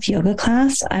health yoga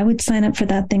class, I would sign up for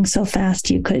that thing so fast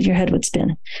your head would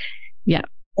spin. Yeah.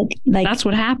 Like that's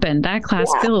what happened. That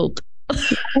class filled.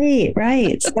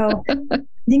 Right. So I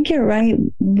think you're right.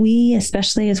 We,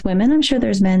 especially as women, I'm sure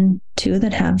there's men too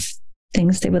that have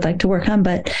things they would like to work on,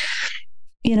 but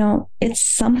it's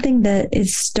something that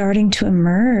is starting to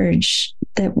emerge,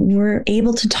 that we're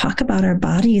able to talk about our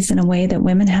bodies in a way that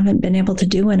women haven't been able to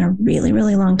do in a really,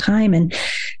 really long time, and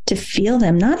to feel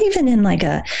them, not even in like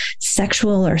a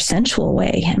sexual or sensual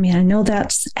way. I mean, I know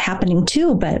that's happening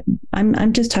too, but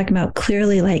I'm just talking about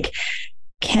clearly, like,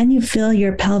 can you feel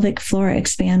your pelvic floor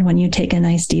expand when you take a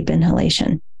nice deep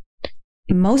inhalation?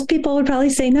 Most people would probably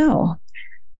say no.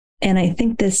 And I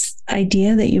think this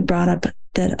idea that you brought up,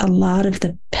 that a lot of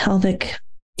the pelvic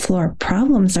floor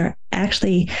problems are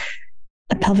actually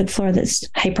a pelvic floor that's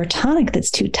hypertonic,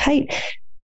 that's too tight.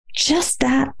 Just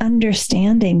that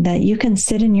understanding that you can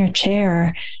sit in your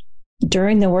chair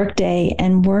during the workday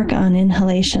and work on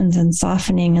inhalations and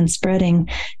softening and spreading,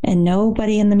 and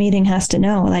nobody in the meeting has to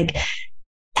know, like,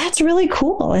 that's really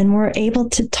cool. And we're able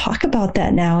to talk about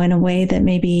that now in a way that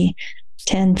maybe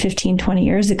 10, 15, 20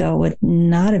 years ago would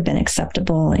not have been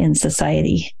acceptable in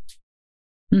society.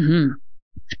 Mm-hmm.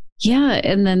 Yeah.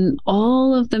 And then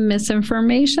all of the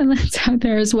misinformation that's out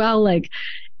there as well. Like,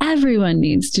 everyone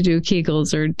needs to do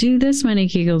Kegels, or do this many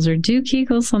Kegels, or do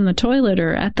Kegels on the toilet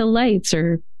or at the lights,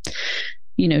 or,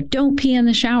 don't pee in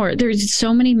the shower. There's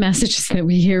so many messages that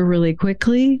we hear really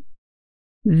quickly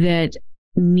that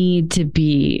need to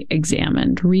be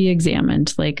examined,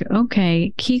 re-examined. Like,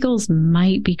 okay, Kegels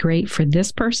might be great for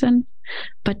this person,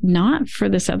 but not for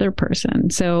this other person.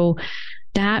 So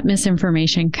that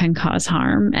misinformation can cause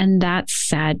harm. And that's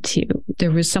sad too.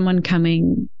 There was someone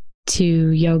coming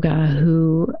to yoga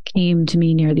who came to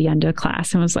me near the end of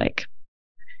class and was like,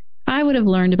 I would have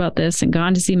learned about this and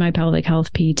gone to see my pelvic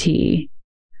health PT.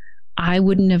 I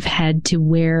wouldn't have had to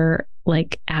wear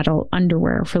like adult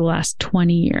underwear for the last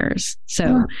 20 years.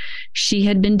 So she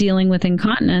had been dealing with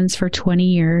incontinence for 20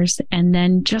 years, and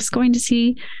then just going to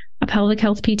see a pelvic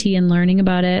health PT and learning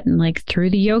about it. And like through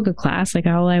the yoga class, like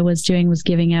all I was doing was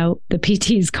giving out the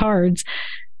PT's cards.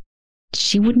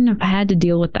 She wouldn't have had to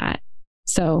deal with that.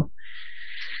 So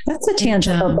that's a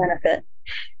tangible benefit.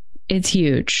 It's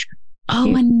huge.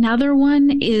 Oh, another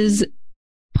one is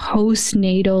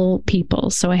postnatal people.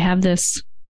 So I have this,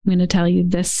 I'm going to tell you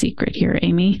this secret here,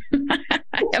 Amy.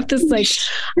 I have this like,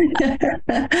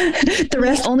 the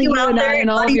rest only you and I and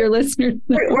all of your listeners.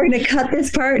 We're going to cut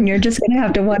this part and you're just going to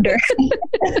have to wonder.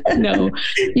 No,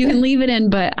 you can leave it in,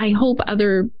 but I hope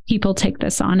other people take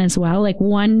this on as well. Like,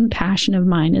 one passion of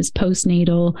mine is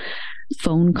postnatal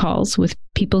phone calls with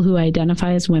people who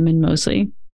identify as women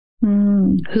mostly,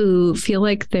 who feel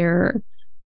like they're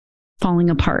falling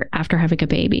apart after having a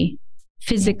baby,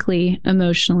 physically,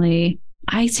 emotionally.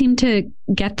 I seem to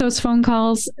get those phone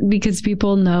calls because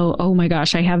people know, oh my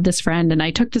gosh, I have this friend and I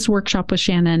took this workshop with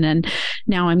Shannon and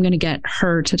now I'm going to get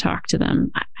her to talk to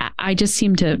them. I just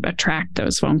seem to attract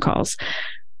those phone calls.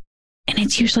 And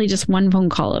it's usually just one phone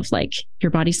call of like,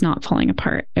 your body's not falling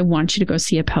apart. I want you to go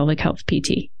see a pelvic health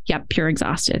PT. Yep, you're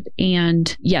exhausted.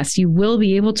 And yes, you will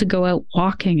be able to go out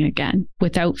walking again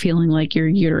without feeling like your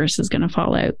uterus is going to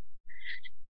fall out.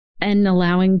 And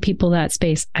allowing people that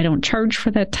space. I don't charge for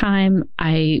that time.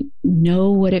 I know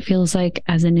what it feels like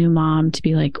as a new mom to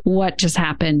be like, what just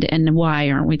happened and why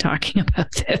aren't we talking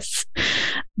about this?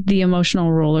 The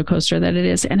emotional roller coaster that it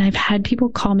is. And I've had people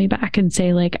call me back and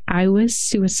say like, I was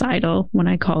suicidal when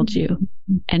I called you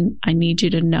and I need you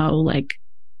to know like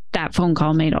that phone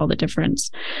call made all the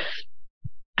difference.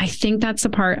 I think that's the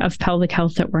part of pelvic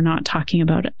health that we're not talking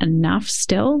about enough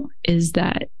still, is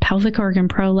that pelvic organ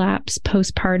prolapse,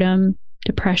 postpartum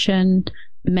depression,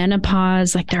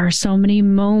 menopause, like there are so many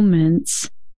moments.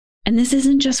 And this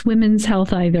isn't just women's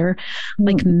health either.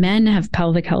 Like men have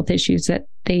pelvic health issues that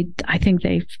I think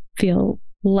they feel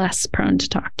less prone to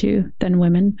talk to than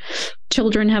women.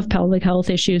 Children have pelvic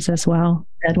health issues as well.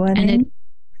 And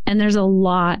there's a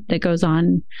lot that goes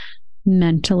on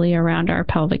mentally around our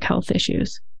pelvic health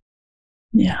issues.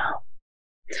 Yeah.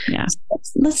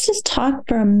 Let's just talk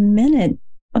for a minute.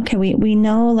 Okay, we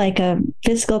know like a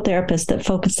physical therapist that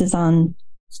focuses on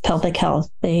pelvic health.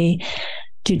 They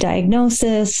do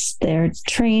diagnosis. They're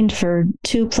trained for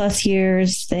 2+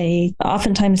 years. They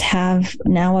oftentimes have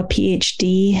now a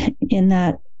PhD in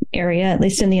that area, at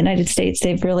least in the United States.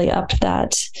 They've really upped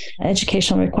that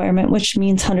educational requirement, which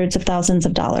means hundreds of thousands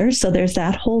of dollars. So there's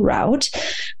that whole route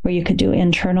where you could do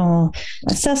internal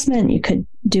assessment, you could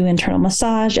do internal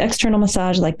massage, external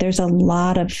massage. Like there's a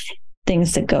lot of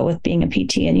things that go with being a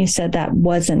PT. And you said that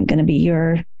wasn't going to be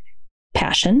your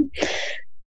passion.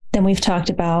 Then we've talked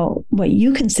about what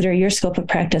you consider your scope of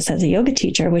practice as a yoga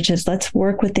teacher, which is let's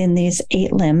work within these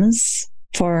 8 limbs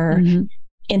for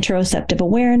interoceptive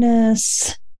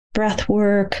awareness, breath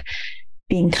work,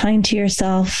 being kind to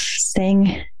yourself,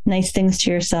 saying nice things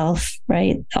to yourself,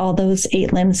 right? All those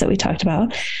 8 limbs that we talked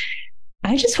about.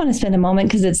 I just want to spend a moment,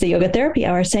 because it's the yoga therapy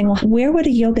hour, saying, well, where would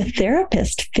a yoga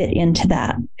therapist fit into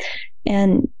that?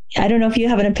 And I don't know if you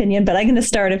have an opinion, but I'm going to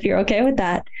start if you're okay with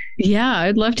that. Yeah,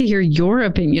 I'd love to hear your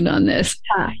opinion on this.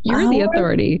 You're the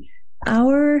authority.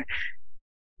 Our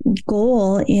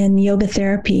goal in yoga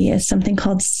therapy is something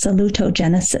called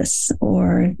salutogenesis,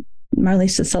 or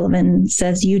Marlisa Sullivan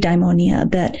says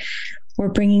eudaimonia, that we're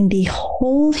bringing the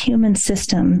whole human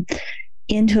system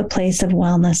into a place of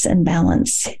wellness and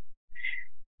balance,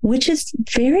 which is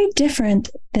very different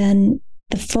than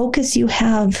the focus you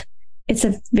have. It's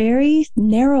a very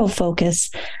narrow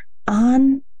focus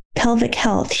on pelvic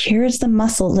health. Here's the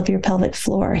muscles of your pelvic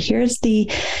floor. Here's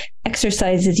the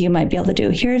exercises you might be able to do.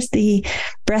 Here's the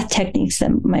breath techniques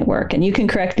that might work. And you can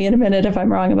correct me in a minute if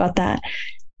I'm wrong about that.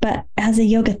 But as a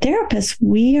yoga therapist,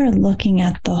 we are looking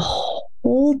at the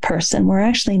whole person. We're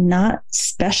actually not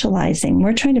specializing.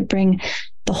 We're trying to bring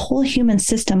the whole human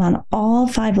system on all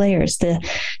 5 layers, the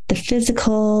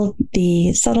physical,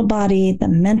 the subtle body, the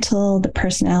mental, the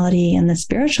personality, and the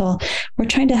spiritual. We're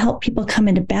trying to help people come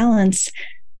into balance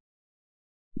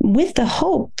with the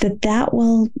hope that that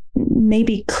will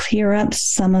maybe clear up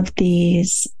some of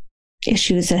these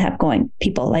issues that have going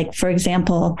people. Like, for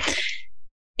example,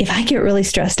 if I get really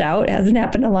stressed out, it hasn't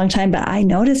happened in a long time, but I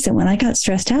noticed that when I got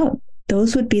stressed out,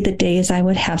 those would be the days I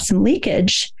would have some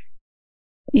leakage,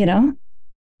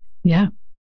 Yeah.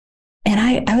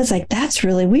 And I was like, that's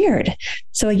really weird.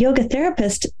 So a yoga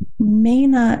therapist may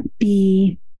not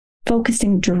be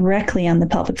focusing directly on the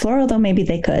pelvic floor, although maybe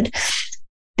they could.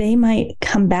 They might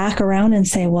come back around and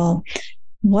say, well,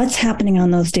 what's happening on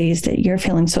those days that you're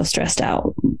feeling so stressed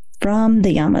out? From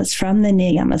the yamas, from the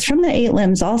niyamas, from the 8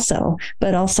 limbs also,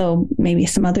 but also maybe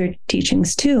some other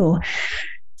teachings too.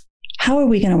 How are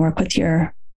we going to work with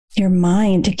your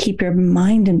mind to keep your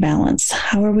mind in balance?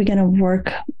 How are we going to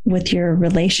work with your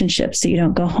relationships so you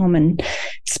don't go home and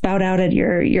spout out at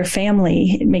your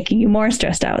family, making you more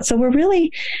stressed out? So we're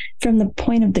really, from the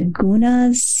point of the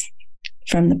gunas,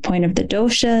 from the point of the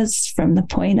doshas, from the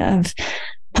point of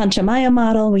Panchamaya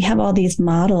model, we have all these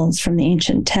models from the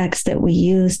ancient texts that we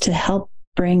use to help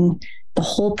bring the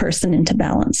whole person into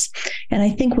balance. And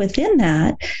I think within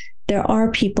that, there are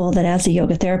people that as a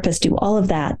yoga therapist do all of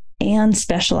that and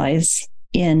specialize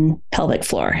in pelvic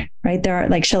floor, right? There are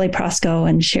like Shelley Prosko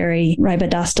and Sherry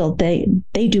Ribadostal.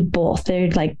 They do both.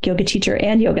 They're like yoga teacher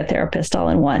and yoga therapist all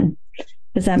in one.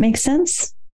 Does that make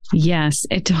sense? Yes,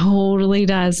 it totally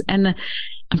does. And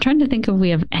I'm trying to think if we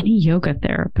have any yoga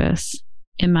therapists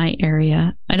in my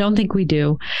area. I don't think we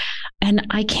do. And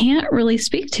I can't really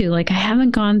speak to, I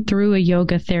haven't gone through a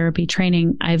yoga therapy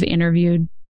training. I've interviewed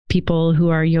people who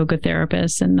are yoga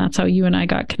therapists, and that's how you and I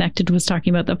got connected, was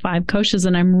talking about the 5 koshas.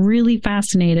 And I'm really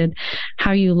fascinated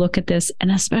how you look at this.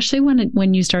 And especially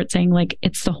when you start saying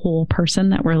it's the whole person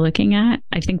that we're looking at,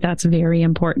 I think that's very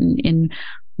important in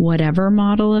whatever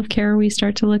model of care we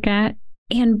start to look at.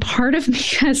 And part of me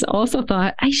has also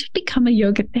thought I should become a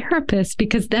yoga therapist,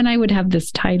 because then I would have this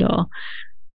title.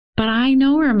 But I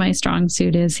know where my strong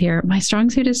suit is here. My strong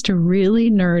suit is to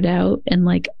really nerd out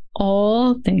and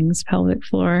all things pelvic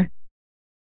floor.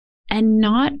 And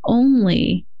not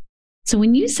only, so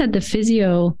when you said the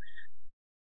physio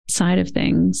side of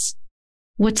things,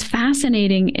 what's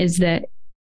fascinating is that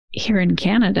here in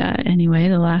Canada, anyway,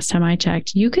 the last time I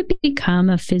checked, you could become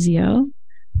a physio,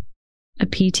 a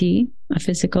PT, a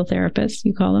physical therapist,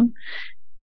 you call them,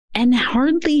 and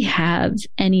hardly have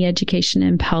any education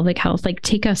in pelvic health, like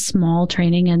take a small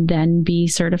training and then be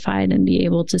certified and be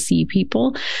able to see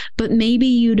people. But maybe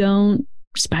you don't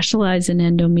specialize in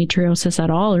endometriosis at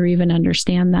all, or even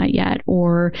understand that yet.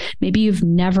 Or maybe you've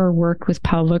never worked with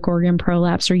pelvic organ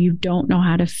prolapse, or you don't know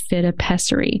how to fit a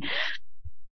pessary.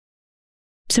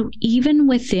 So even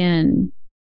within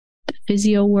the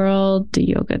physio world, the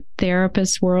yoga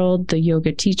therapist world, the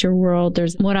yoga teacher world,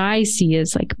 there's what I see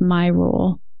is like my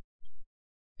role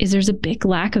is there's a big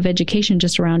lack of education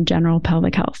just around general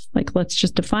pelvic health. Like, let's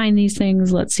just define these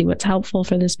things. Let's see what's helpful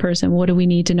for this person. What do we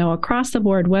need to know across the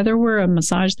board, whether we're a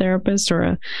massage therapist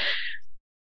or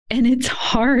and it's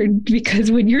hard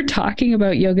because when you're talking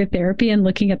about yoga therapy and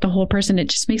looking at the whole person, it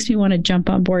just makes me want to jump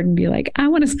on board and be like, I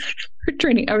want to start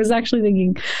training. I was actually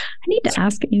thinking, I need to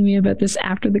ask Amy about this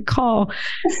after the call.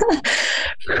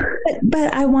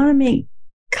 but I want to make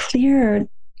clear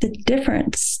the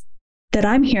difference that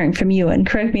I'm hearing from you, and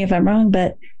correct me if I'm wrong,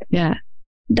 but yeah,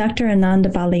 Dr. Ananda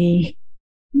Bali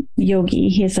Yogi,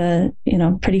 he's a,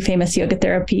 pretty famous yoga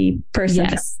therapy person.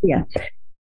 Yes. Yeah.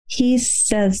 He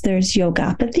says there's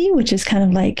yogapathy, which is kind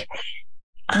of like,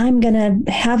 I'm going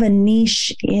to have a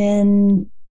niche in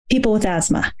people with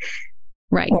asthma.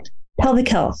 Right. Or pelvic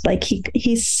health. Like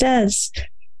he says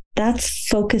that's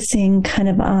focusing kind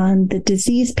of on the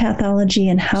disease pathology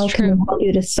and how can we help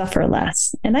you to suffer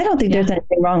less. And I don't think there's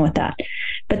anything wrong with that.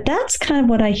 But that's kind of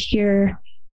what I hear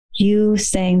you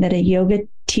saying, that a yoga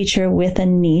teacher with a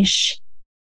niche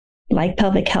like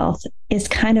pelvic health is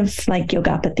kind of like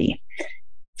yogapathy.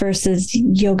 Versus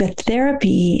yoga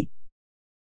therapy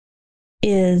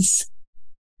is,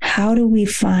 how do we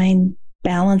find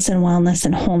balance and wellness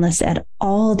and wholeness at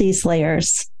all these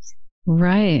layers?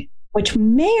 Right. Which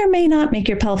may or may not make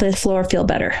your pelvic floor feel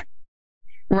better.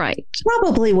 Right.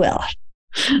 Probably will.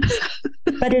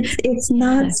 But it's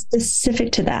not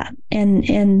specific to that.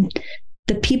 And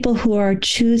the people who are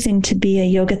choosing to be a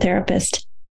yoga therapist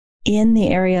in the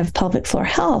area of pelvic floor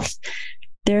health,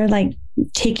 they're like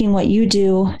taking what you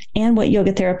do and what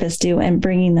yoga therapists do and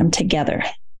bringing them together.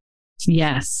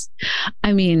 Yes.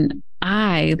 I mean,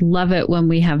 I love it when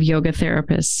we have yoga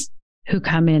therapists who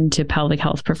come into pelvic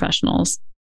health professionals,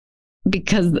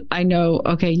 because I know,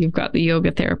 okay, you've got the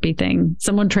yoga therapy thing.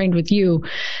 Someone trained with you.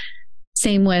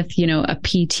 Same with, a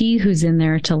PT who's in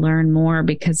there to learn more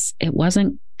because it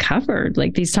wasn't covered.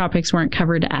 Like, these topics weren't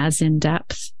covered as in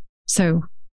depth. So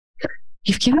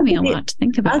you've given me a lot to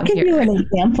think about. I'll give you an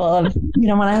example of,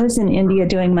 when I was in India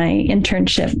doing my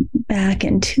internship back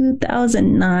in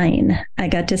 2009, I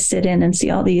got to sit in and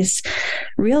see all these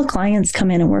real clients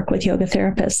come in and work with yoga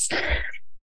therapists.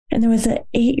 And there was an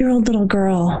 8-year-old little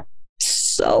girl,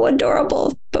 so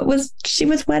adorable, but she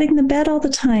was wetting the bed all the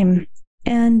time.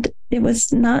 And it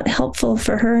was not helpful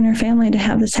for her and her family to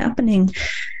have this happening.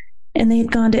 And they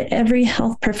had gone to every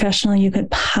health professional you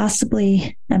could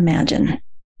possibly imagine.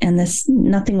 And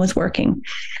nothing was working.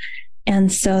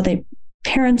 And so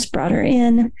parents brought her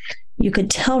in. You could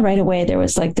tell right away there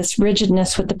was like this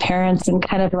rigidness with the parents and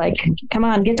kind of like, come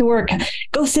on, get to work,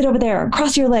 go sit over there,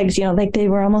 cross your legs. Like they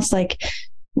were almost like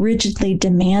rigidly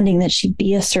demanding that she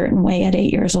be a certain way at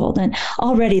 8 years old. And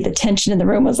already the tension in the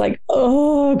room was like,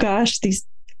 oh gosh, these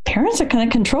parents are kind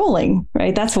of controlling,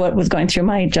 right? That's what was going through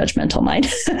my judgmental mind.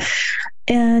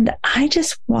 And I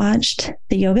just watched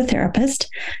the yoga therapist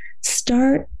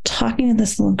start talking to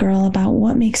this little girl about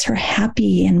what makes her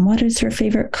happy and what is her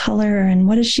favorite color and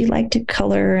what does she like to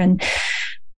color and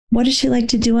what does she like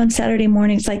to do on Saturday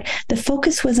mornings. Like, the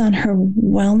focus was on her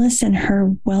wellness and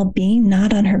her well-being,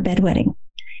 not on her bedwetting.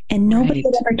 And nobody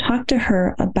had ever talked to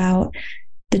her about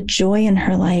the joy in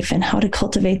her life and how to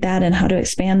cultivate that and how to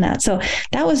expand that. So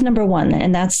that was number one.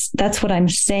 And that's what I'm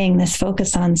saying, this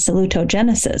focus on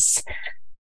salutogenesis.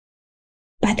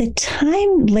 By the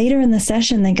time later in the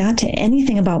session they got to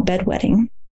anything about bedwetting,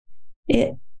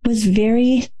 it was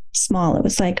very small. It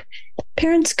was like,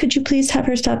 parents, could you please have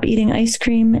her stop eating ice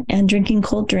cream and drinking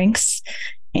cold drinks?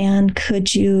 And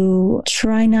could you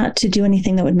try not to do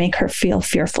anything that would make her feel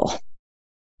fearful?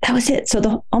 That was it.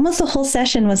 So almost the whole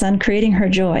session was on creating her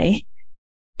joy.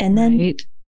 And then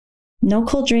no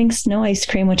cold drinks, no ice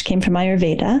cream, which came from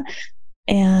Ayurveda.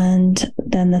 And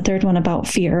then the third one about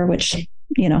fear, which,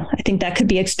 I think that could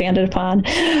be expanded upon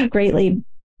greatly.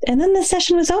 And then the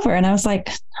session was over and I was like,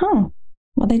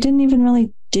 well, they didn't even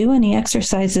really do any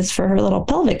exercises for her little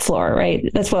pelvic floor, right?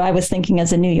 That's what I was thinking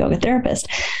as a new yoga therapist.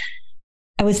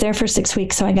 I was there for 6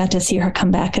 weeks, so I got to see her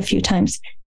come back a few times.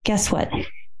 Guess what?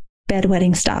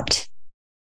 Bedwetting stopped.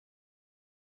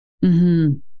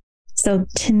 So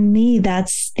to me,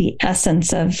 that's the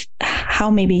essence of how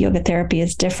maybe yoga therapy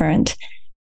is different.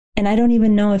 And I don't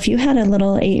even know if you had a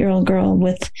little 8-year-old girl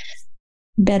with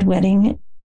bedwetting,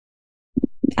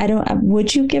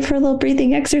 would you give her little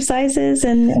breathing exercises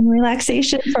and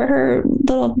relaxation for her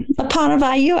little Apana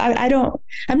Vayu?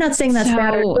 I'm not saying that's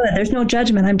bad or good. There's no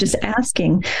judgment. I'm just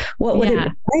asking, what would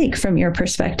it be like from your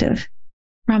perspective?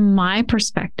 From my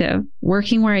perspective,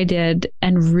 working where I did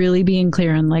and really being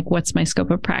clear on like, what's my scope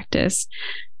of practice,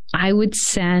 I would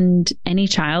send any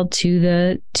child to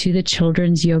the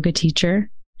children's yoga teacher,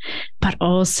 but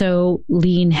also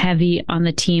lean heavy on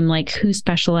the team, like who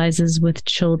specializes with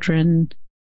children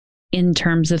in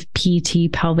terms of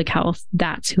PT, pelvic health.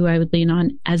 That's who I would lean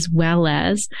on, as well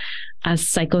as a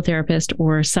psychotherapist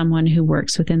or someone who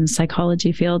works within the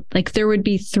psychology field. Like there would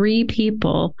be 3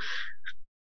 people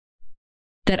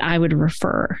that I would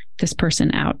refer this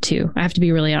person out to. I have to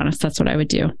be really honest. That's what I would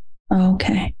do.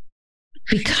 Okay.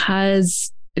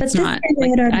 Because it's not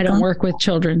like I don't work with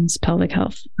children's pelvic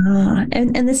health.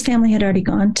 And this family had already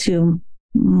gone to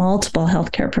multiple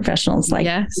healthcare professionals, like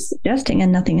suggesting,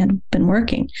 and nothing had been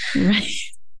working. Right.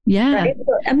 Yeah. Right?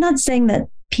 So I'm not saying that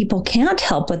people can't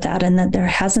help with that and that there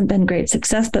hasn't been great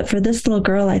success, but for this little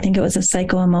girl, I think it was a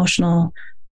psycho-emotional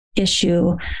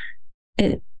issue.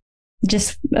 It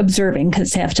just observing,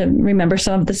 because I have to remember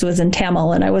some of this was in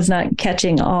Tamil and I was not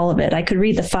catching all of it. I could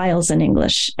read the files in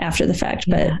English after the fact,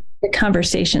 but the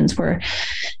conversations were,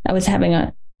 I was having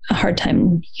a hard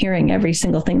time hearing every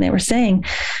single thing they were saying.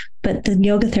 But the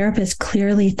yoga therapist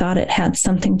clearly thought it had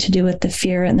something to do with the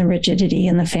fear and the rigidity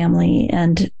in the family,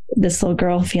 and this little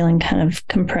girl feeling kind of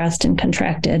compressed and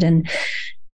contracted. And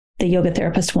the yoga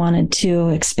therapist wanted to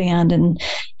expand and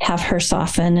have her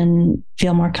soften and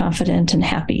feel more confident and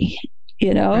happy,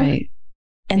 Right.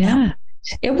 And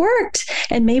it worked.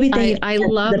 And maybe I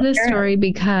love this story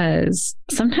because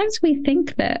sometimes we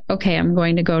think that, okay, I'm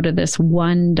going to go to this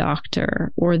one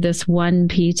doctor or this one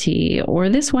PT or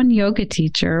this one yoga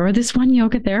teacher or this one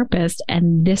yoga therapist,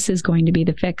 and this is going to be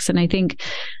the fix. And I think,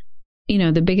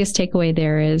 the biggest takeaway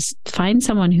there is find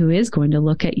someone who is going to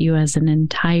look at you as an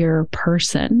entire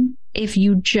person. If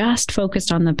you just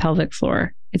focused on the pelvic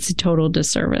floor, it's a total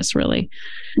disservice, really,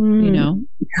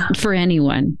 for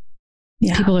anyone.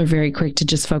 Yeah. People are very quick to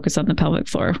just focus on the pelvic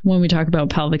floor when we talk about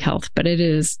pelvic health, but it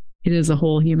is a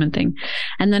whole human thing.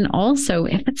 And then also,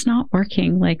 if it's not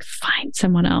working, like find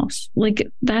someone else. Like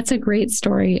that's a great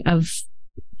story of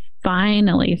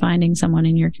finally finding someone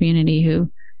in your community who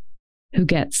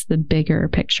gets the bigger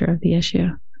picture of the issue.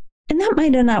 And that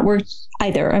might have not worked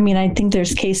either. I mean, I think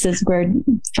there's cases where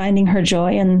finding her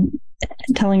joy and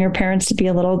telling her parents to be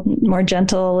a little more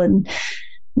gentle and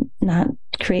not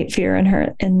create fear in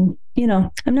her. And,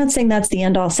 I'm not saying that's the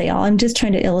end all say all. I'm just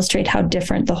trying to illustrate how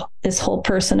different this whole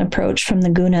person approach from the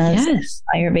gunas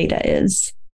Ayurveda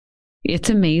is. It's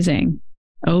amazing.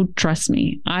 Oh, trust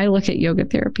me. I look at yoga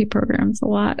therapy programs a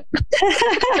lot.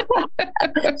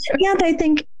 Yeah, I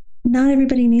think not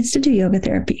everybody needs to do yoga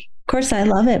therapy. Of course, I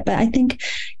love it, but I think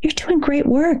you're doing great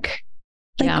work.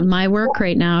 My work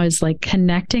right now is like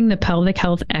connecting the pelvic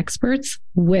health experts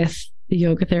with the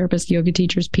yoga therapists, yoga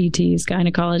teachers, PTs,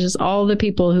 gynecologists, all the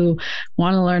people who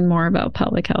want to learn more about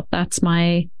pelvic health.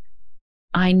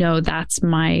 I know that's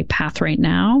my path right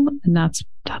now. And that's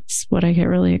what I get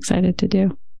really excited to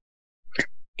do.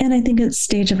 And I think it's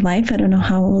stage of life. I don't know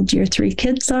how old your 3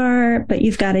 kids are, but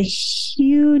you've got a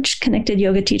huge connected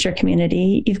yoga teacher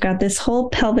community. You've got this whole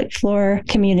pelvic floor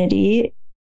community.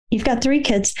 You've got 3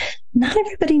 kids. Not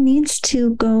everybody needs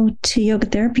to go to yoga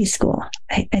therapy school.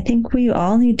 I think we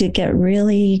all need to get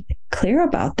really clear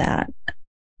about that.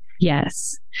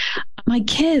 Yes. My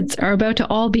kids are about to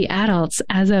all be adults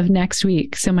as of next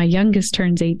week. So my youngest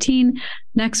turns 18,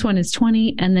 next one is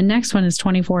 20, and the next one is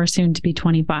 24, soon to be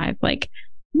 25. Like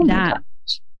that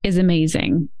is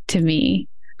amazing to me.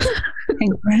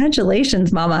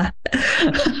 Congratulations, Mama.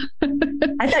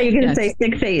 I thought you were going to say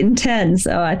 6, 8, and 10.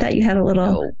 So I thought you had a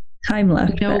little time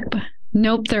left.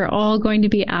 Nope. They're all going to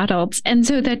be adults. And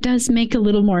so that does make a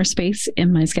little more space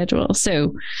in my schedule.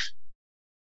 So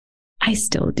I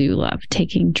still do love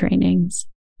taking trainings.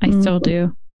 I still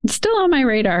do. It's still on my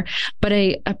radar, but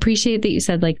I appreciate that you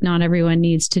said like not everyone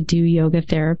needs to do yoga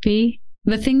therapy.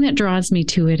 The thing that draws me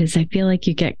to it is I feel like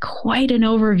you get quite an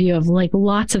overview of like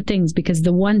lots of things, because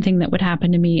the one thing that would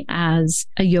happen to me as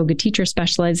a yoga teacher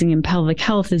specializing in pelvic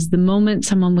health is the moment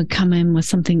someone would come in with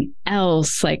something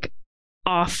else like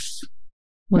off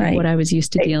what I was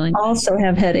used to dealing with. They also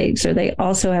have headaches, or they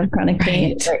also have chronic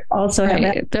pain. They also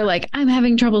have They're like, I'm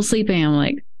having trouble sleeping. I'm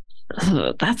like,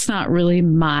 that's not really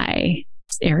my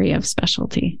area of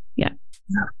specialty.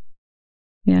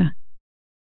 Yeah.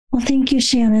 Well, thank you,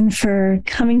 Shannon, for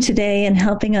coming today and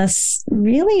helping us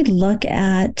really look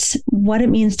at what it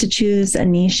means to choose a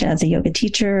niche as a yoga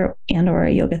teacher and or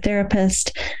a yoga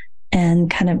therapist, and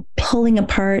kind of pulling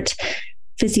apart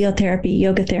physiotherapy,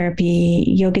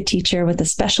 yoga teacher with a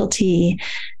specialty,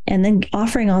 and then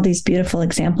offering all these beautiful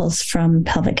examples from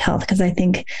pelvic health. Because I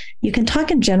think you can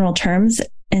talk in general terms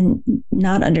and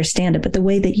not understand it, but the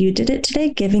way that you did it today,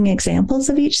 giving examples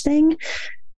of each thing,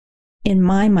 in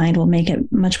my mind, will make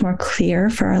it much more clear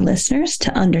for our listeners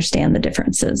to understand the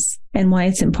differences and why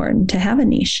it's important to have a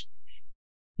niche.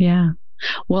 Yeah.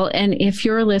 Well, and if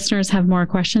your listeners have more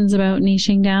questions about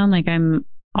niching down, I'm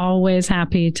always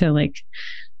happy to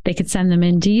they could send them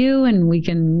in to you and we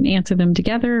can answer them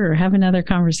together or have another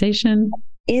conversation.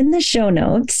 In the show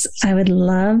notes, I would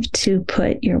love to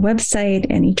put your website,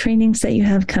 any trainings that you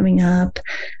have coming up,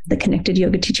 the Connected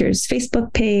Yoga Teachers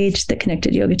Facebook page, the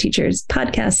Connected Yoga Teachers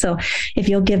podcast. So if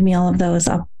you'll give me all of those,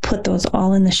 I'll put those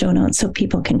all in the show notes so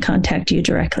people can contact you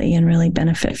directly and really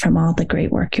benefit from all the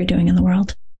great work you're doing in the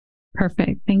world.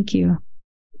 Perfect. Thank you.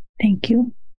 Thank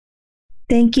you.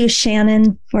 Thank you,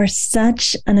 Shannon, for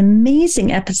such an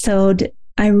amazing episode.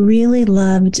 I really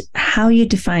loved how you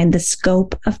defined the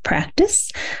scope of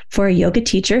practice for a yoga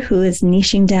teacher who is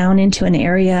niching down into an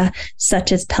area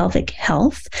such as pelvic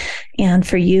health. And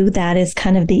for you, that is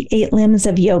kind of the 8 limbs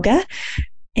of yoga.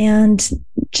 And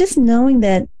just knowing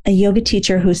that a yoga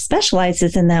teacher who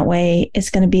specializes in that way is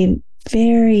going to be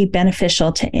very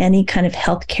beneficial to any kind of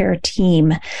healthcare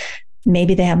team.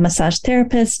 Maybe they have massage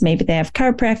therapists, maybe they have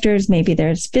chiropractors, maybe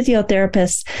there's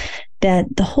physiotherapists, that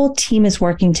the whole team is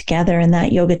working together and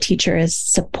that yoga teacher is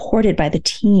supported by the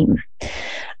team.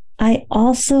 I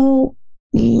also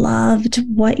loved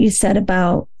what you said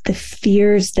about the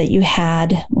fears that you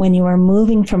had when you were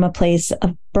moving from a place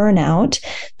of burnout,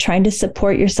 trying to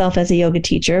support yourself as a yoga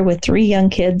teacher with 3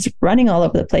 young kids running all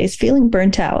over the place, feeling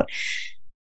burnt out.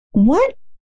 What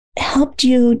helped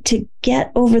you to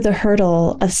get over the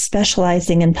hurdle of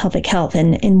specializing in pelvic health?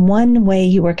 And in one way,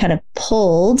 you were kind of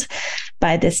pulled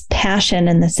by this passion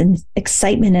and this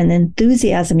excitement and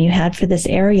enthusiasm you had for this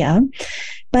area,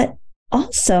 but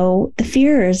also the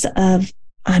fears of,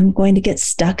 I'm going to get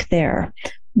stuck there.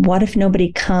 What if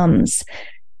nobody comes?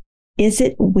 Is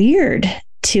it weird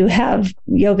to have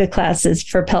yoga classes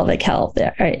for pelvic health?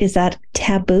 Is that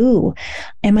taboo?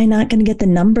 Am I not going to get the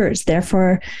numbers?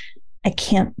 Therefore, I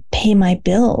can't pay my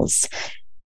bills.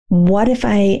 What if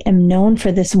I am known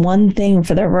for this one thing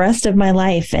for the rest of my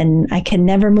life and I can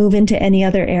never move into any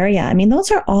other area? I mean, those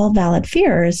are all valid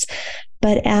fears.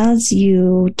 But as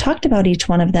you talked about each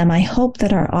one of them, I hope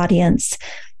that our audience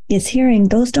is hearing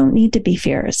those don't need to be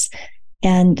fears.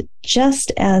 And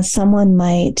just as someone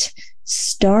might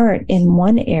start in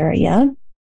one area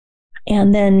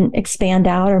and then expand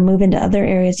out or move into other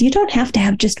areas, you don't have to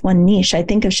have just one niche. I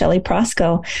think of Shelley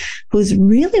Prosko, who's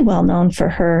really well known for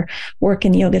her work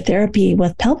in yoga therapy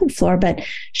with pelvic floor, but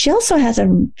she also has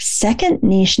a second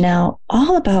niche now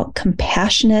all about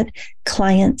compassionate,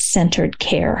 client-centered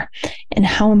care and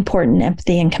how important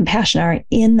empathy and compassion are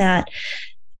in that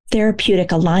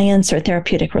therapeutic alliance or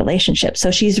therapeutic relationship. So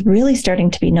she's really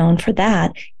starting to be known for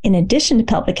that in addition to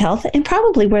pelvic health, and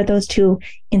probably where those two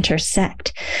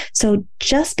intersect. So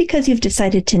just because you've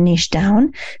decided to niche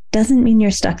down doesn't mean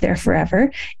you're stuck there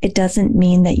forever. It doesn't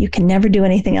mean that you can never do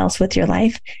anything else with your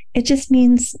life. It just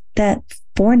means that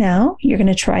for now, you're going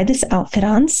to try this outfit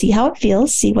on, see how it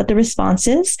feels, see what the response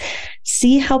is,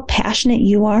 see how passionate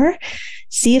you are,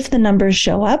 see if the numbers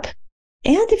show up.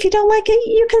 And if you don't like it,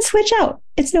 you can switch out.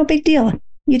 It's no big deal.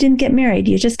 You didn't get married.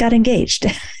 You just got engaged.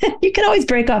 You can always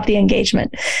break off the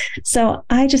engagement. So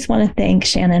I just want to thank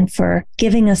Shannon for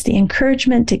giving us the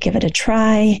encouragement to give it a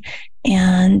try.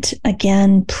 And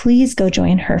again, please go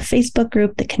join her Facebook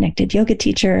group, The Connected Yoga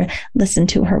Teacher. Listen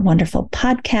to her wonderful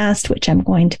podcast, which I'm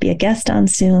going to be a guest on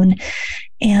soon.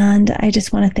 And I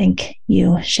just want to thank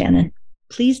you, Shannon.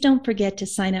 Please don't forget to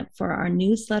sign up for our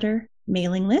newsletter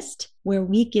mailing list, where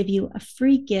we give you a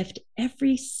free gift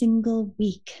every single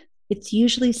week. It's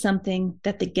usually something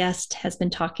that the guest has been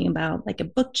talking about, like a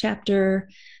book chapter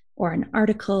or an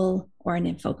article or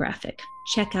an infographic.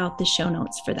 Check out the show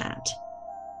notes for that.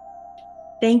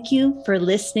 Thank you for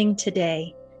listening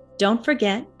today. Don't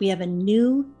forget, we have a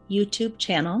new YouTube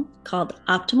channel called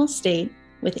Optimal State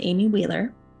with Amy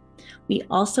Wheeler. We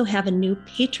also have a new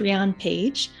Patreon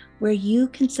page where you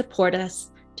can support us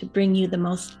to bring you the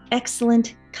most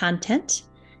excellent content,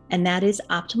 and that is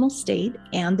Optimal State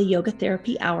and the Yoga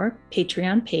Therapy Hour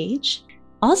Patreon page.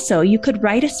 Also, you could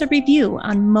write us a review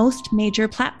on most major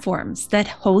platforms that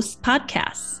host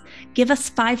podcasts. Give us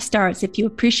 5 stars if you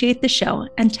appreciate the show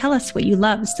and tell us what you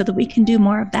love so that we can do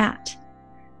more of that.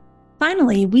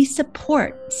 Finally, we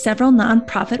support several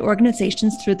nonprofit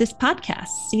organizations through this podcast.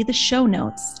 See the show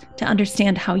notes to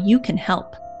understand how you can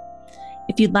help.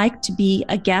 If you'd like to be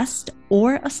a guest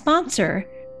or a sponsor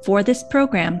for this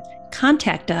program,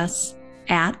 contact us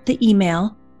at the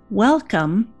email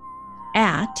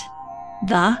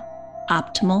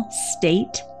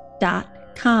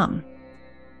welcome@theoptimalstate.com.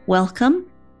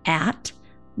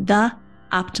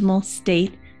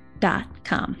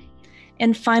 welcome@theoptimalstate.com.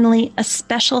 And finally, a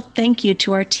special thank you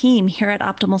to our team here at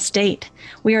Optimal State.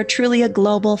 We are truly a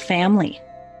global family.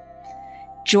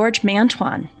 George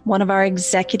Mantuan, one of our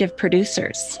executive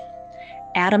producers.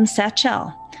 Adam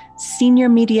Satchel, senior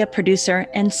media producer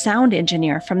and sound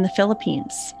engineer from the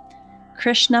Philippines.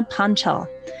 Krishna Panchal,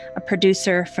 a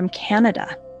producer from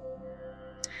Canada.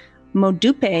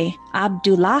 Modupe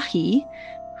Abdullahi,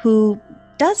 who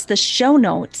does the show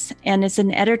notes and is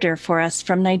an editor for us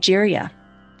from Nigeria.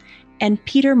 And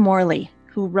Peter Morley,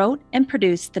 who wrote and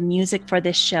produced the music for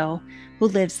this show, who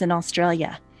lives in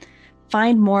Australia.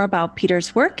 Find more about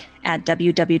Peter's work at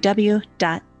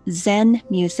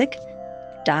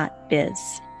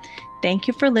www.zenmusic.biz. Thank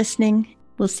you for listening.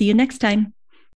 We'll see you next time.